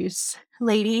orange juice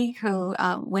lady who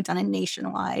went on a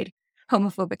nationwide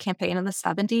homophobic campaign in the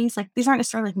 70s. Like, these aren't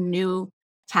necessarily new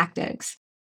tactics.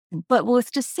 But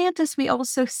with DeSantis, we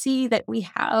also see that we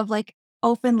have like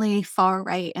openly far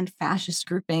right and fascist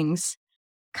groupings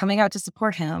coming out to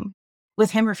support him,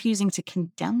 with him refusing to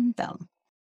condemn them.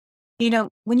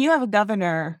 When you have a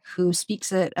governor who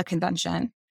speaks at a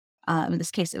convention, in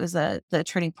this case, it was the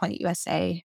Turning Point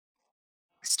USA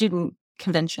student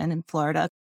convention in Florida,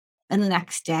 and the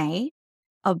next day,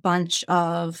 a bunch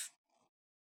of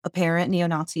apparent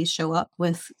neo-Nazis show up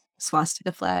with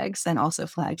swastika flags and also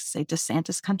flags that say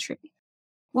DeSantis country.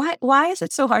 Why is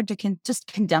it so hard to just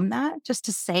condemn that, just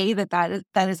to say that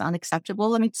is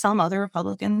unacceptable? I mean, some other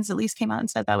Republicans at least came out and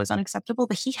said that was unacceptable,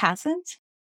 but he hasn't.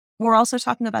 We're also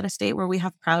talking about a state where we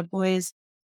have Proud Boys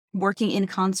working in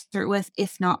concert with,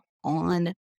 if not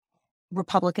on,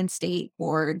 Republican state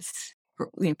boards,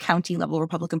 county level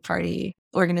Republican Party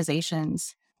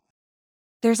organizations.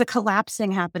 There's a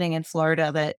collapsing happening in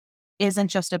Florida that isn't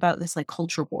just about this like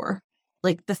culture war.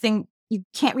 Like, the thing, you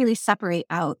can't really separate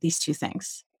out these two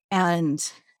things.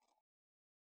 And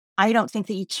I don't think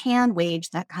that you can wage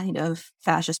that kind of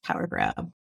fascist power grab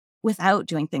without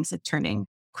doing things like turning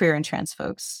queer and trans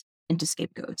folks into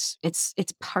scapegoats. It's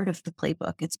part of the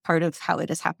playbook. It's part of how it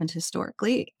has happened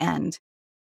historically. And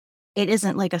it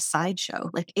isn't like a sideshow.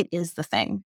 Like, it is the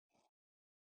thing.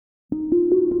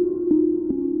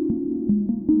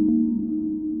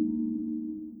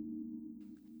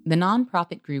 The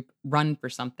nonprofit group Run for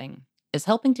Something is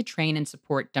helping to train and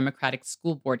support Democratic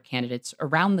school board candidates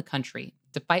around the country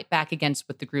to fight back against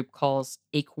what the group calls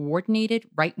a coordinated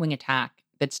right-wing attack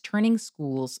that's turning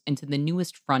schools into the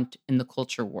newest front in the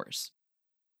culture wars.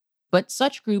 But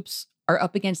such groups are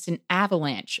up against an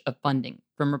avalanche of funding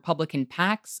from Republican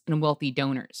PACs and wealthy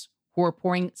donors who are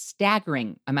pouring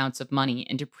staggering amounts of money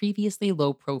into previously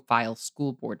low-profile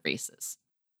school board races.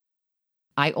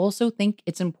 I also think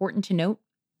it's important to note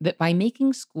that by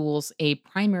making schools a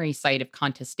primary site of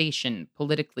contestation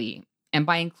politically, and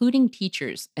by including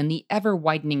teachers in the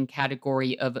ever-widening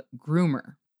category of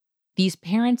groomer, these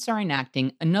parents are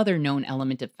enacting another known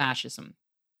element of fascism,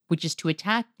 which is to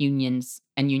attack unions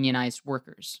and unionized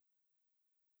workers.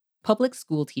 Public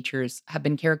school teachers have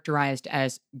been characterized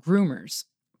as groomers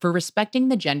for respecting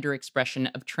the gender expression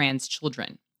of trans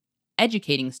children,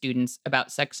 educating students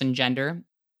about sex and gender,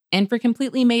 and for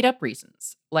completely made-up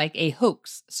reasons, like a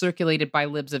hoax circulated by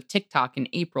libs of TikTok in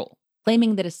April,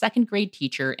 claiming that a second-grade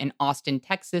teacher in Austin,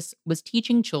 Texas, was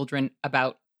teaching children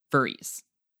about furries.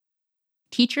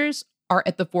 Teachers are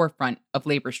at the forefront of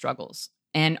labor struggles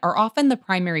and are often the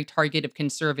primary target of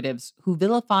conservatives who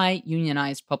vilify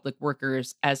unionized public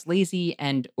workers as lazy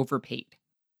and overpaid.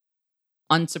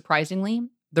 Unsurprisingly,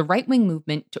 the right-wing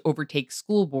movement to overtake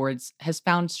school boards has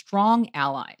found strong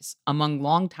allies among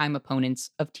longtime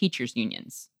opponents of teachers'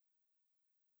 unions.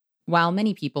 While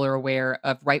many people are aware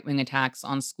of right-wing attacks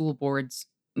on school boards,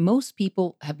 most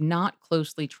people have not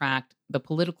closely tracked the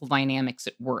political dynamics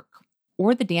at work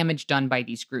or the damage done by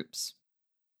these groups.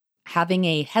 Having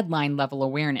a headline-level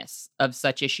awareness of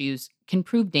such issues can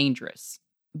prove dangerous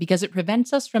because it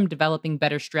prevents us from developing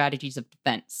better strategies of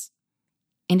defense.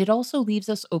 And it also leaves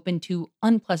us open to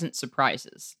unpleasant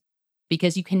surprises,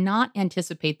 because you cannot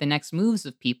anticipate the next moves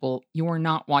of people you are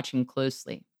not watching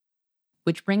closely.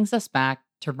 Which brings us back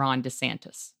to Ron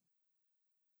DeSantis.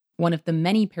 One of the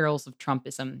many perils of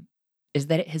Trumpism is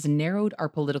that it has narrowed our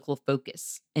political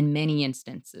focus in many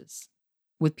instances,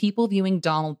 with people viewing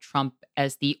Donald Trump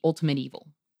as the ultimate evil,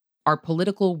 our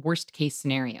political worst-case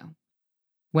scenario,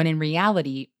 when in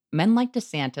reality, men like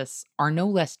DeSantis are no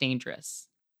less dangerous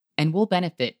and will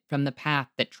benefit from the path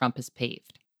that Trump has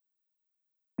paved.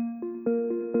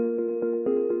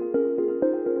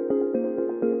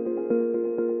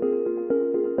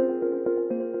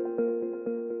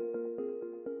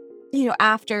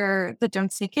 After the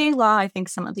Don't Say Gay law, I think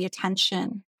some of the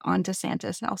attention on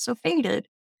DeSantis also faded.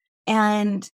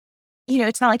 And,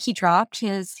 it's not like he dropped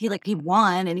he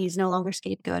won and he's no longer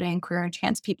scapegoating queer and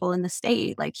trans people in the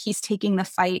state. Like, he's taking the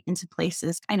fight into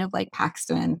places kind of like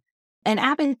Paxton and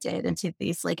Abbott did, into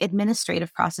these like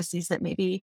administrative processes that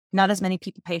maybe not as many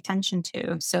people pay attention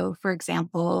to. So, for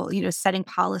example, setting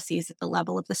policies at the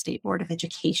level of the State Board of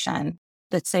Education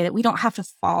that say that we don't have to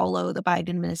follow the Biden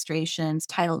administration's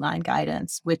Title IX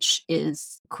guidance, which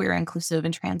is queer inclusive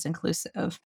and trans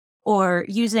inclusive, or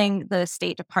using the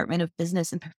State Department of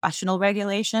Business and Professional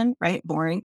Regulation, right,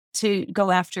 boring, to go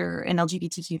after an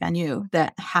LGBTQ venue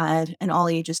that had an all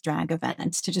ages drag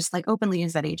event, to just like openly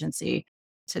use that agency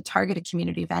to target a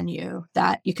community venue,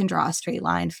 that you can draw a straight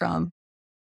line from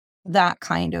that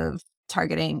kind of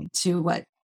targeting to what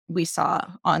we saw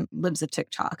on Libs of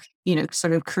TikTok,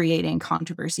 sort of creating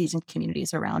controversies in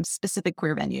communities around specific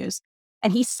queer venues.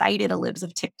 And he cited a Libs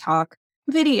of TikTok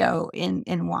video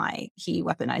in why he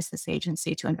weaponized this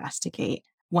agency to investigate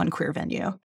one queer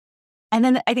venue. And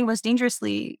then I think most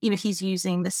dangerously, he's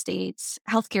using the state's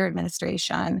healthcare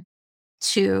administration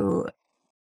to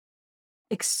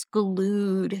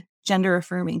exclude gender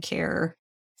affirming care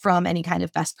from any kind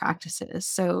of best practices.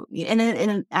 So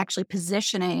in actually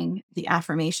positioning the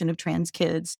affirmation of trans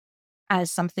kids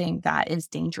as something that is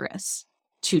dangerous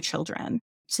to children,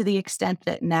 to the extent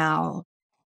that now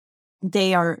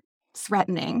they are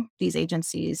threatening these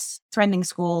agencies, threatening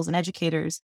schools and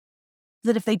educators,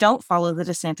 that if they don't follow the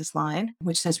DeSantis line,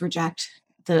 which says reject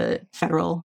the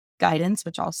federal guidance,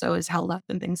 which also is held up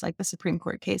in things like the Supreme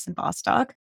Court case in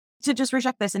Bostock, to just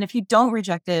reject this. And if you don't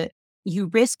reject it,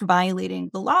 you risk violating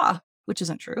the law, which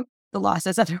isn't true. The law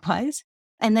says otherwise.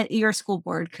 And that your school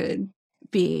board could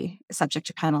be subject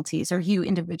to penalties, or you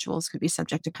individuals could be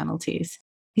subject to penalties.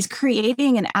 He's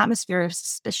creating an atmosphere of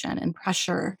suspicion and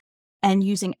pressure and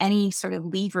using any sort of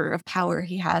lever of power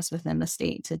he has within the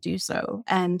state to do so.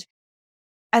 And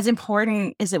as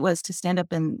important as it was to stand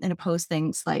up and oppose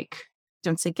things like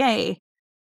Don't Say Gay,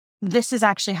 this is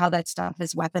actually how that stuff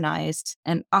is weaponized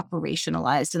and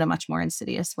operationalized in a much more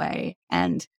insidious way.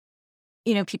 And,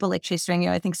 people like Chase Strangio,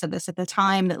 I think, said this at the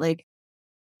time, that like,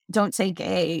 Don't Say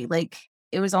Gay, like,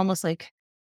 it was almost like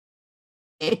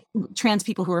trans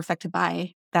people who were affected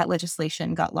by that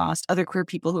legislation got lost. Other queer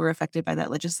people who were affected by that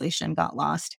legislation got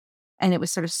lost. And it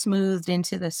was sort of smoothed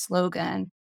into this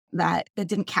slogan that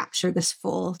didn't capture this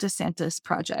full DeSantis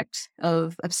project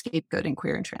of scapegoating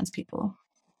queer and trans people.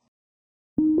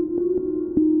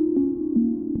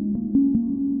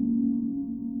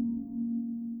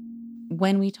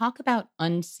 When we talk about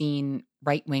unseen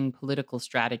right-wing political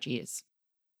strategies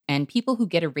and people who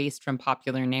get erased from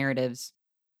popular narratives,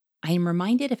 I am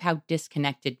reminded of how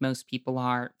disconnected most people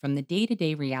are from the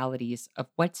day-to-day realities of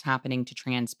what's happening to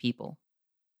trans people.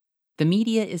 The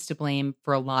media is to blame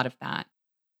for a lot of that,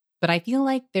 but I feel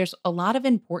like there's a lot of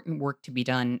important work to be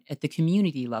done at the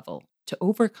community level to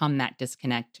overcome that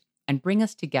disconnect and bring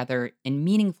us together in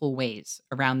meaningful ways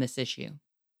around this issue.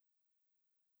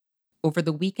 Over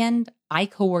the weekend, I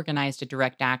co-organized a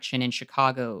direct action in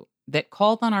Chicago that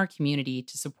called on our community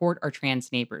to support our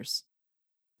trans neighbors.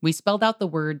 We spelled out the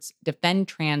words "Defend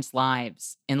Trans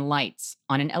Lives" in lights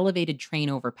on an elevated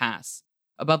train overpass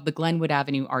above the Glenwood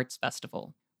Avenue Arts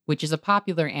Festival, which is a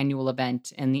popular annual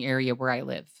event in the area where I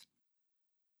live.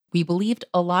 We believed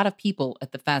a lot of people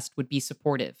at the fest would be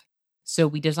supportive, so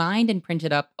we designed and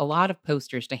printed up a lot of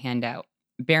posters to hand out,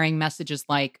 bearing messages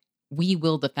like, "We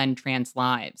will defend trans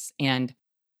lives," and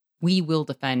 "We will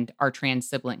defend our trans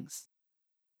siblings."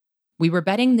 We were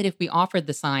betting that if we offered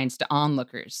the signs to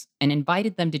onlookers and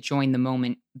invited them to join the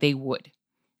moment, they would.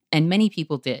 And many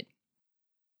people did.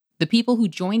 The people who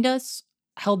joined us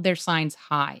held their signs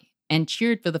high and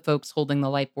cheered for the folks holding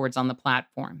the light boards on the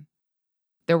platform.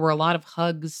 There were a lot of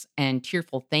hugs and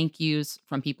tearful thank yous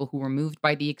from people who were moved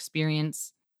by the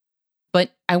experience.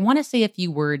 But I want to say a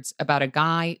few words about a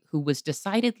guy who was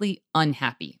decidedly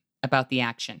unhappy about the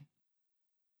action.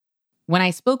 When I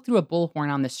spoke through a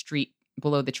bullhorn on the street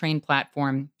below the train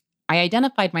platform, I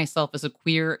identified myself as a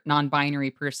queer,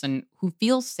 non-binary person who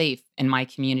feels safe in my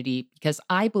community because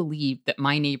I believe that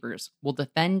my neighbors will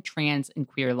defend trans and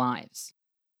queer lives.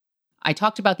 I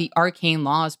talked about the arcane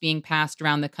laws being passed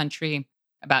around the country,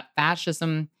 about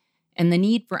fascism, and the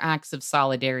need for acts of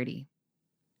solidarity.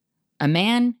 A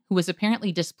man who was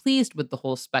apparently displeased with the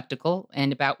whole spectacle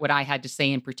and about what I had to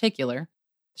say in particular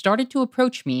started to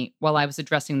approach me while I was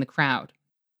addressing the crowd.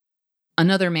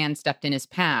 Another man stepped in his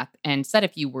path and said a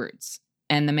few words,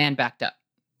 and the man backed up.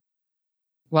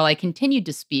 While I continued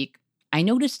to speak, I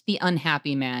noticed the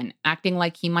unhappy man acting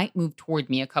like he might move toward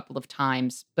me a couple of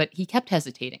times, but he kept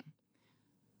hesitating.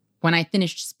 When I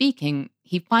finished speaking,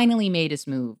 he finally made his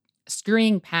move,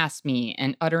 scurrying past me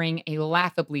and uttering a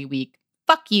laughably weak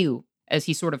 "fuck you" as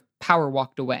he sort of power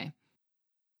walked away.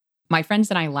 My friends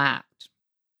and I laughed.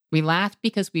 We laughed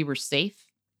because we were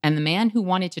safe, and the man who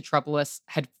wanted to trouble us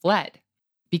had fled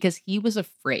because he was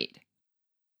afraid.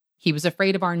 He was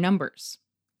afraid of our numbers,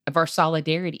 of our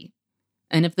solidarity,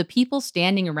 and of the people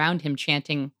standing around him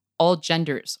chanting, "All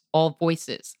genders, all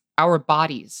voices, our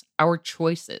bodies, our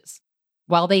choices,"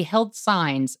 while they held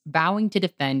signs vowing to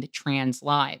defend trans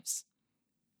lives.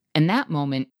 In that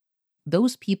moment,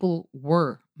 those people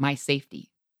were my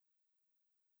safety.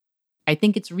 I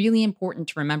think it's really important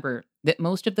to remember that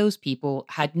most of those people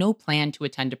had no plan to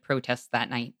attend a protest that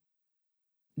night.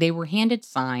 They were handed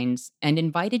signs and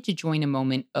invited to join a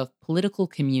moment of political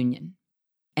communion,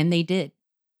 and they did.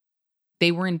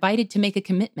 They were invited to make a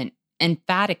commitment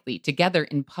emphatically together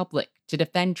in public to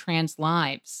defend trans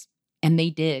lives, and they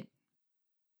did.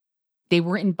 They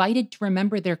were invited to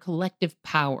remember their collective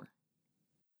power,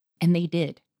 and they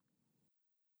did.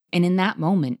 And in that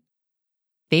moment,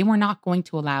 they were not going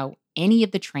to allow any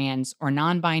of the trans or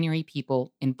non-binary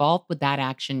people involved with that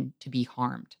action to be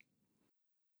harmed.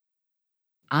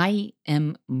 I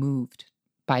am moved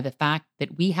by the fact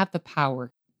that we have the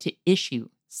power to issue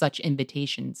such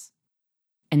invitations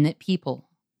and that people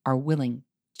are willing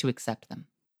to accept them.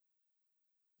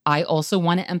 I also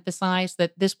want to emphasize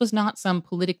that this was not some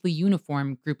politically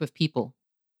uniform group of people.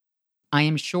 I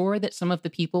am sure that some of the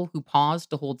people who paused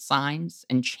to hold signs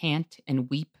and chant and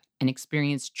weep and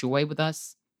experience joy with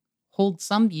us hold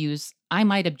some views I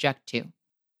might object to.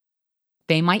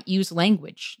 They might use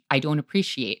language I don't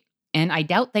appreciate, and I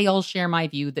doubt they all share my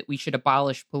view that we should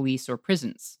abolish police or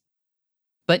prisons.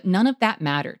 But none of that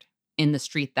mattered in the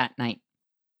street that night,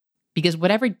 because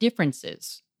whatever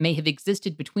differences may have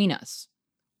existed between us,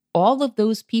 all of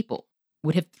those people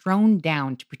would have thrown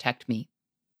down to protect me.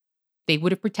 They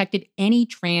would have protected any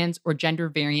trans or gender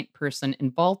variant person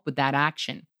involved with that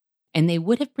action, and they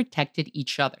would have protected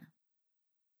each other.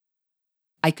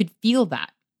 I could feel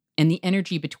that in the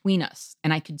energy between us,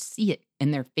 and I could see it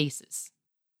in their faces.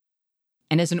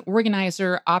 And as an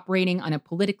organizer operating on a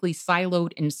politically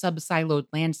siloed and sub-siloed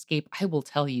landscape, I will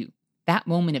tell you, that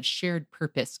moment of shared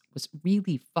purpose was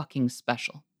really fucking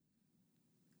special.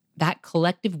 That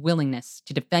collective willingness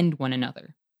to defend one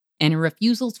another and a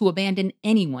refusal to abandon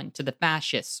anyone to the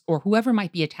fascists or whoever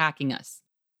might be attacking us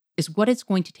is what it's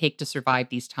going to take to survive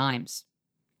these times.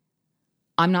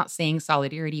 I'm not saying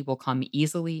solidarity will come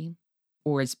easily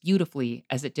or as beautifully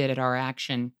as it did at our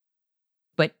action,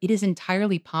 but it is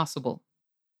entirely possible,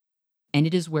 and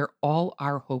it is where all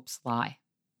our hopes lie.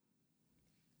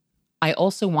 I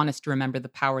also want us to remember the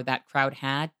power that crowd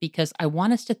had because I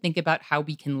want us to think about how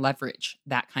we can leverage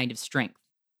that kind of strength.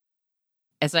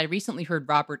 As I recently heard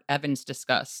Robert Evans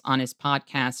discuss on his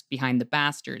podcast, Behind the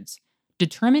Bastards,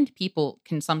 determined people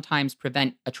can sometimes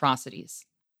prevent atrocities.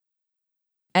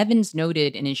 Evans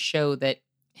noted in his show that,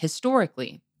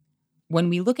 historically, when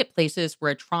we look at places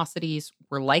where atrocities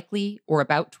were likely or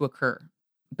about to occur,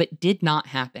 but did not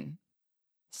happen,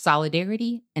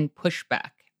 solidarity and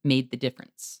pushback made the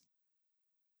difference.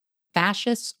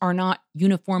 Fascists are not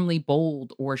uniformly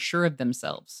bold or sure of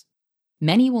themselves.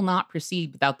 Many will not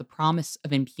proceed without the promise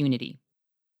of impunity.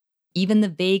 Even the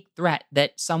vague threat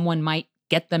that someone might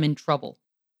get them in trouble,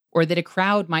 or that a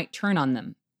crowd might turn on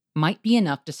them, might be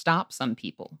enough to stop some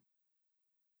people.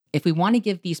 If we want to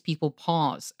give these people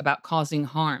pause about causing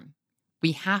harm,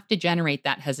 we have to generate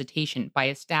that hesitation by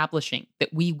establishing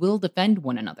that we will defend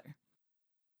one another.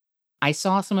 I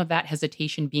saw some of that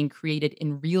hesitation being created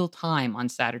in real time on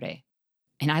Saturday,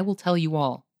 and I will tell you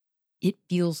all, it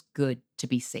feels good to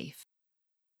be safe.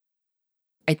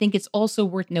 I think it's also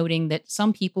worth noting that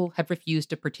some people have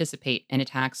refused to participate in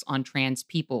attacks on trans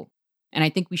people, and I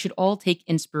think we should all take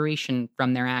inspiration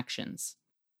from their actions.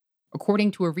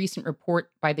 According to a recent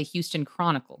report by the Houston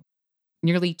Chronicle,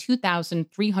 nearly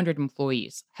 2,300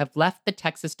 employees have left the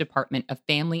Texas Department of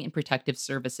Family and Protective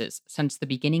Services since the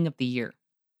beginning of the year.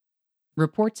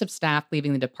 Reports of staff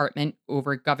leaving the department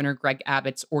over Governor Greg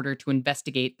Abbott's order to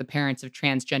investigate the parents of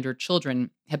transgender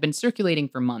children have been circulating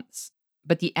for months,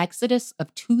 but the exodus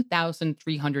of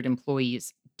 2,300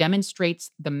 employees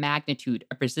demonstrates the magnitude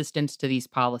of resistance to these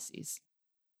policies.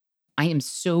 I am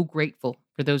so grateful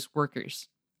for those workers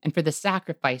and for the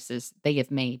sacrifices they have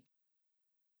made.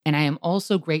 And I am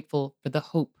also grateful for the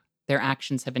hope their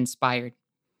actions have inspired,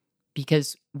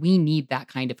 because we need that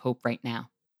kind of hope right now.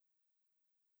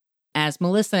 As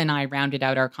Melissa and I rounded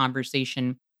out our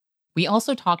conversation, we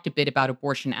also talked a bit about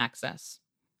abortion access.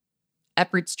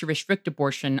 Efforts to restrict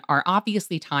abortion are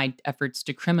obviously tied to efforts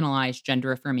to criminalize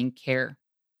gender-affirming care.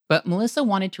 But Melissa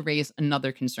wanted to raise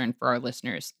another concern for our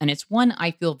listeners, and it's one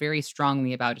I feel very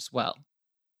strongly about as well.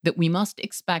 That we must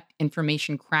expect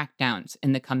information crackdowns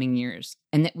in the coming years,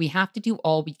 and that we have to do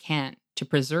all we can to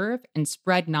preserve and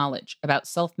spread knowledge about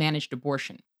self-managed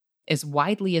abortion as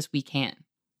widely as we can,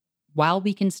 while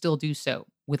we can still do so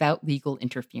without legal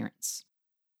interference.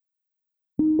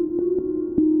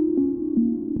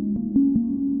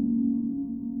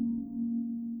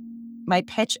 My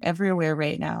pitch everywhere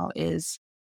right now is,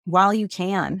 while you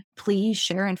can, please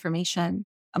share information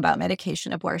about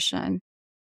medication abortion.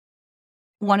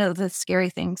 One of the scary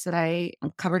things that I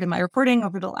covered in my reporting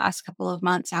over the last couple of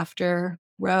months after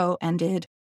Roe ended,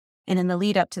 and in the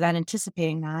lead up to that,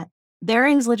 anticipating that, there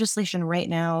is legislation right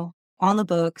now on the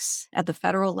books at the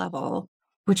federal level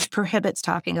which prohibits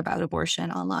talking about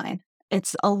abortion online.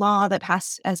 It's a law that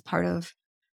passed as part of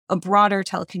a broader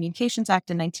Telecommunications Act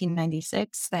in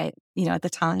 1996 that, at the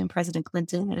time, President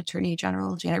Clinton and Attorney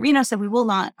General Janet Reno said, we will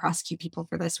not prosecute people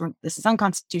for this. This is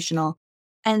unconstitutional.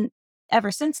 And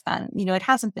ever since then, it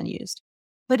hasn't been used,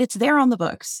 but it's there on the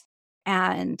books.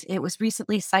 And it was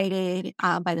recently cited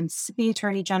by the Mississippi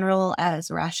Attorney General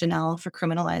as rationale for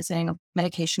criminalizing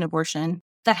medication abortion.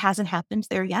 That hasn't happened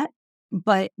there yet,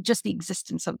 but just the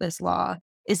existence of this law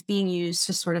is being used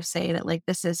to sort of say that, like,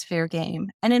 this is fair game.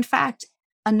 And in fact,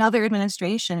 another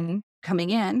administration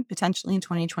coming in potentially in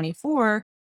 2024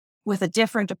 with a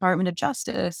different Department of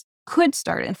Justice could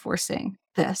start enforcing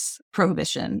this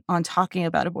prohibition on talking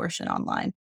about abortion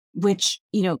online, which,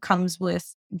 comes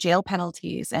with jail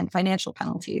penalties and financial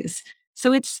penalties.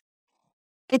 So it's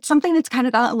something that's kind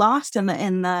of got lost in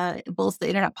the both the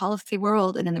internet policy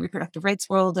world and in the reproductive rights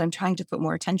world. I'm trying to put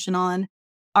more attention on.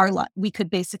 We could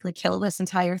basically kill this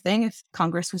entire thing if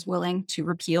Congress was willing to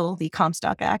repeal the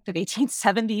Comstock Act of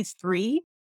 1873,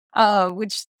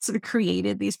 which sort of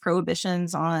created these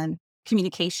prohibitions on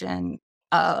communication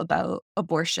about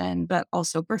abortion, but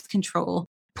also birth control,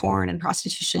 porn, and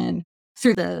prostitution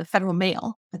through the federal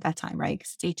mail at that time, right?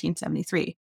 Because it's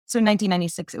 1873. So in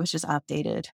 1996, it was just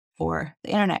updated for the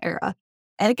internet era.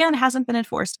 And again, it hasn't been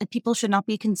enforced, and people should not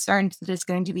be concerned that it's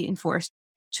going to be enforced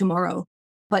tomorrow.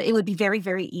 But it would be very,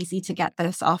 very easy to get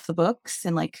this off the books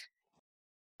in, like,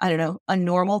 I don't know, a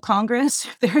normal Congress,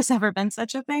 if there's ever been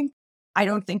such a thing. I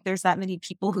don't think there's that many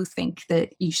people who think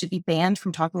that you should be banned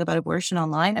from talking about abortion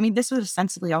online. I mean, this would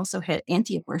ostensibly also hit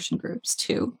anti-abortion groups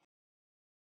too.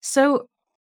 So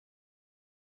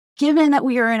given that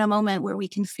we are in a moment where we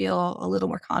can feel a little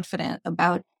more confident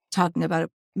about talking about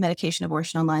medication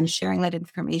abortion online, sharing that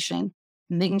information,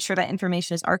 making sure that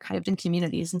information is archived in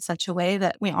communities in such a way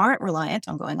that we aren't reliant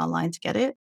on going online to get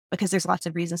it, because there's lots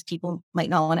of reasons people might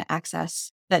not want to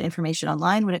access that information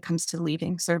online when it comes to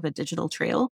leaving sort of a digital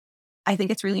trail. I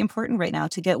think it's really important right now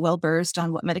to get well-versed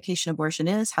on what medication abortion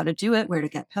is, how to do it, where to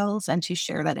get pills, and to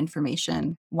share that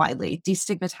information widely,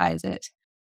 destigmatize it,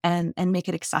 and make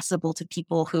it accessible to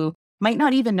people who might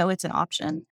not even know it's an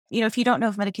option. If you don't know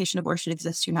if medication abortion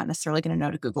exists, you're not necessarily going to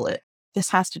know to Google it. This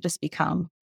has to just become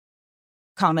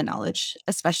common knowledge,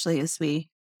 especially as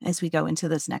we go into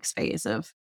this next phase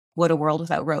of what a world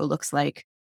without Roe looks like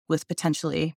with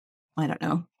potentially, I don't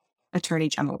know, Attorney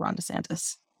General Ron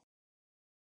DeSantis.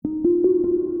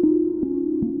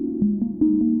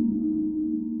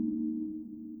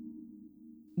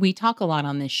 We talk a lot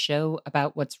on this show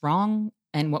about what's wrong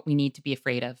and what we need to be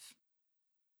afraid of.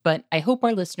 But I hope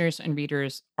our listeners and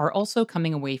readers are also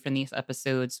coming away from these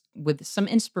episodes with some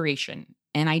inspiration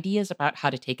and ideas about how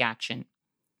to take action.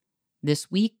 This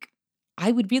week,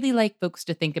 I would really like folks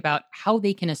to think about how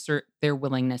they can assert their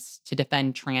willingness to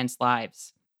defend trans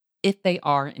lives, if they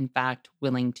are, in fact,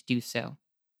 willing to do so.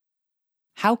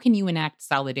 How can you enact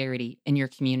solidarity in your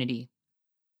community?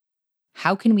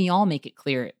 How can we all make it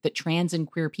clear that trans and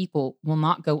queer people will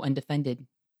not go undefended?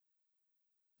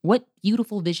 What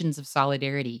beautiful visions of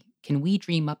solidarity can we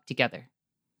dream up together?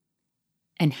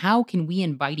 And how can we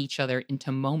invite each other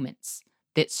into moments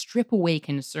that strip away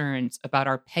concerns about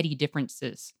our petty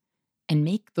differences and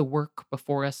make the work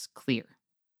before us clear?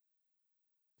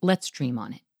 Let's dream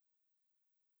on it.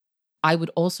 I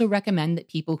would also recommend that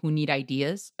people who need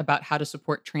ideas about how to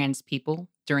support trans people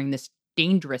during this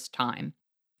dangerous time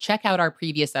check out our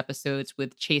previous episodes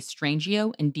with Chase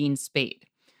Strangio and Dean Spade,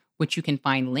 which you can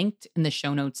find linked in the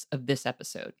show notes of this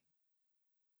episode.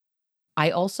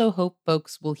 I also hope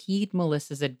folks will heed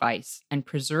Melissa's advice and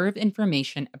preserve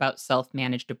information about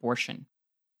self-managed abortion,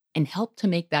 and help to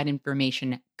make that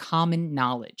information common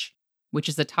knowledge, which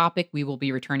is a topic we will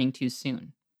be returning to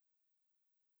soon.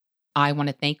 I want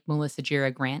to thank Melissa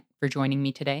Gira Grant for joining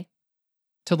me today.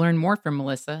 To learn more from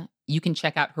Melissa, you can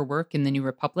check out her work in the New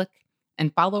Republic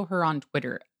and follow her on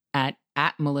Twitter at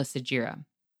Melissa Gira.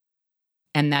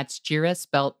 And that's Gira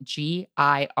spelled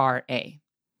G-I-R-A.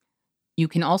 You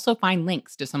can also find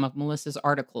links to some of Melissa's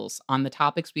articles on the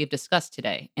topics we have discussed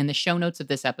today in the show notes of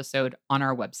this episode on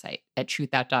our website at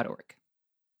truthout.org.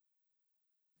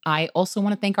 I also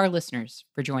want to thank our listeners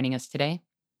for joining us today.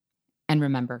 And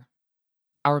remember,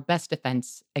 our best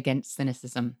defense against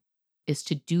cynicism is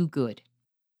to do good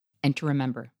and to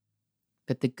remember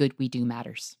that the good we do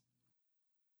matters.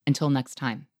 Until next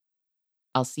time,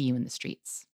 I'll see you in the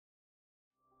streets.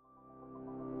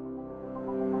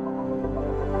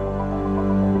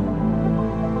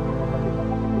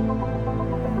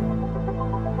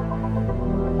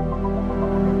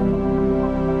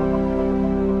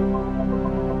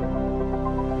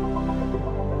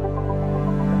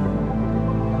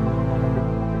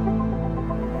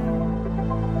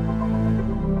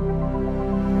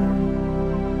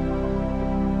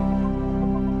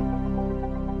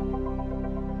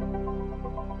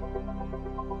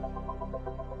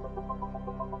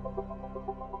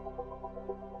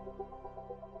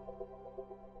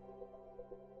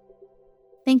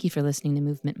 Thank you for listening to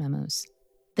Movement Memos.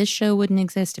 This show wouldn't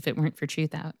exist if it weren't for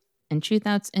Truth Out, and Truth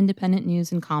Out's independent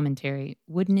news and commentary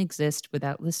wouldn't exist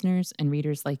without listeners and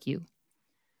readers like you.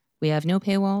 We have no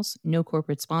paywalls, no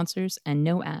corporate sponsors, and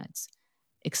no ads,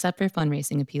 except for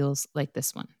fundraising appeals like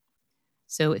this one.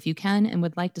 So if you can and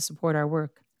would like to support our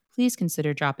work, please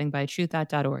consider dropping by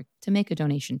truthout.org to make a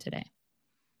donation today.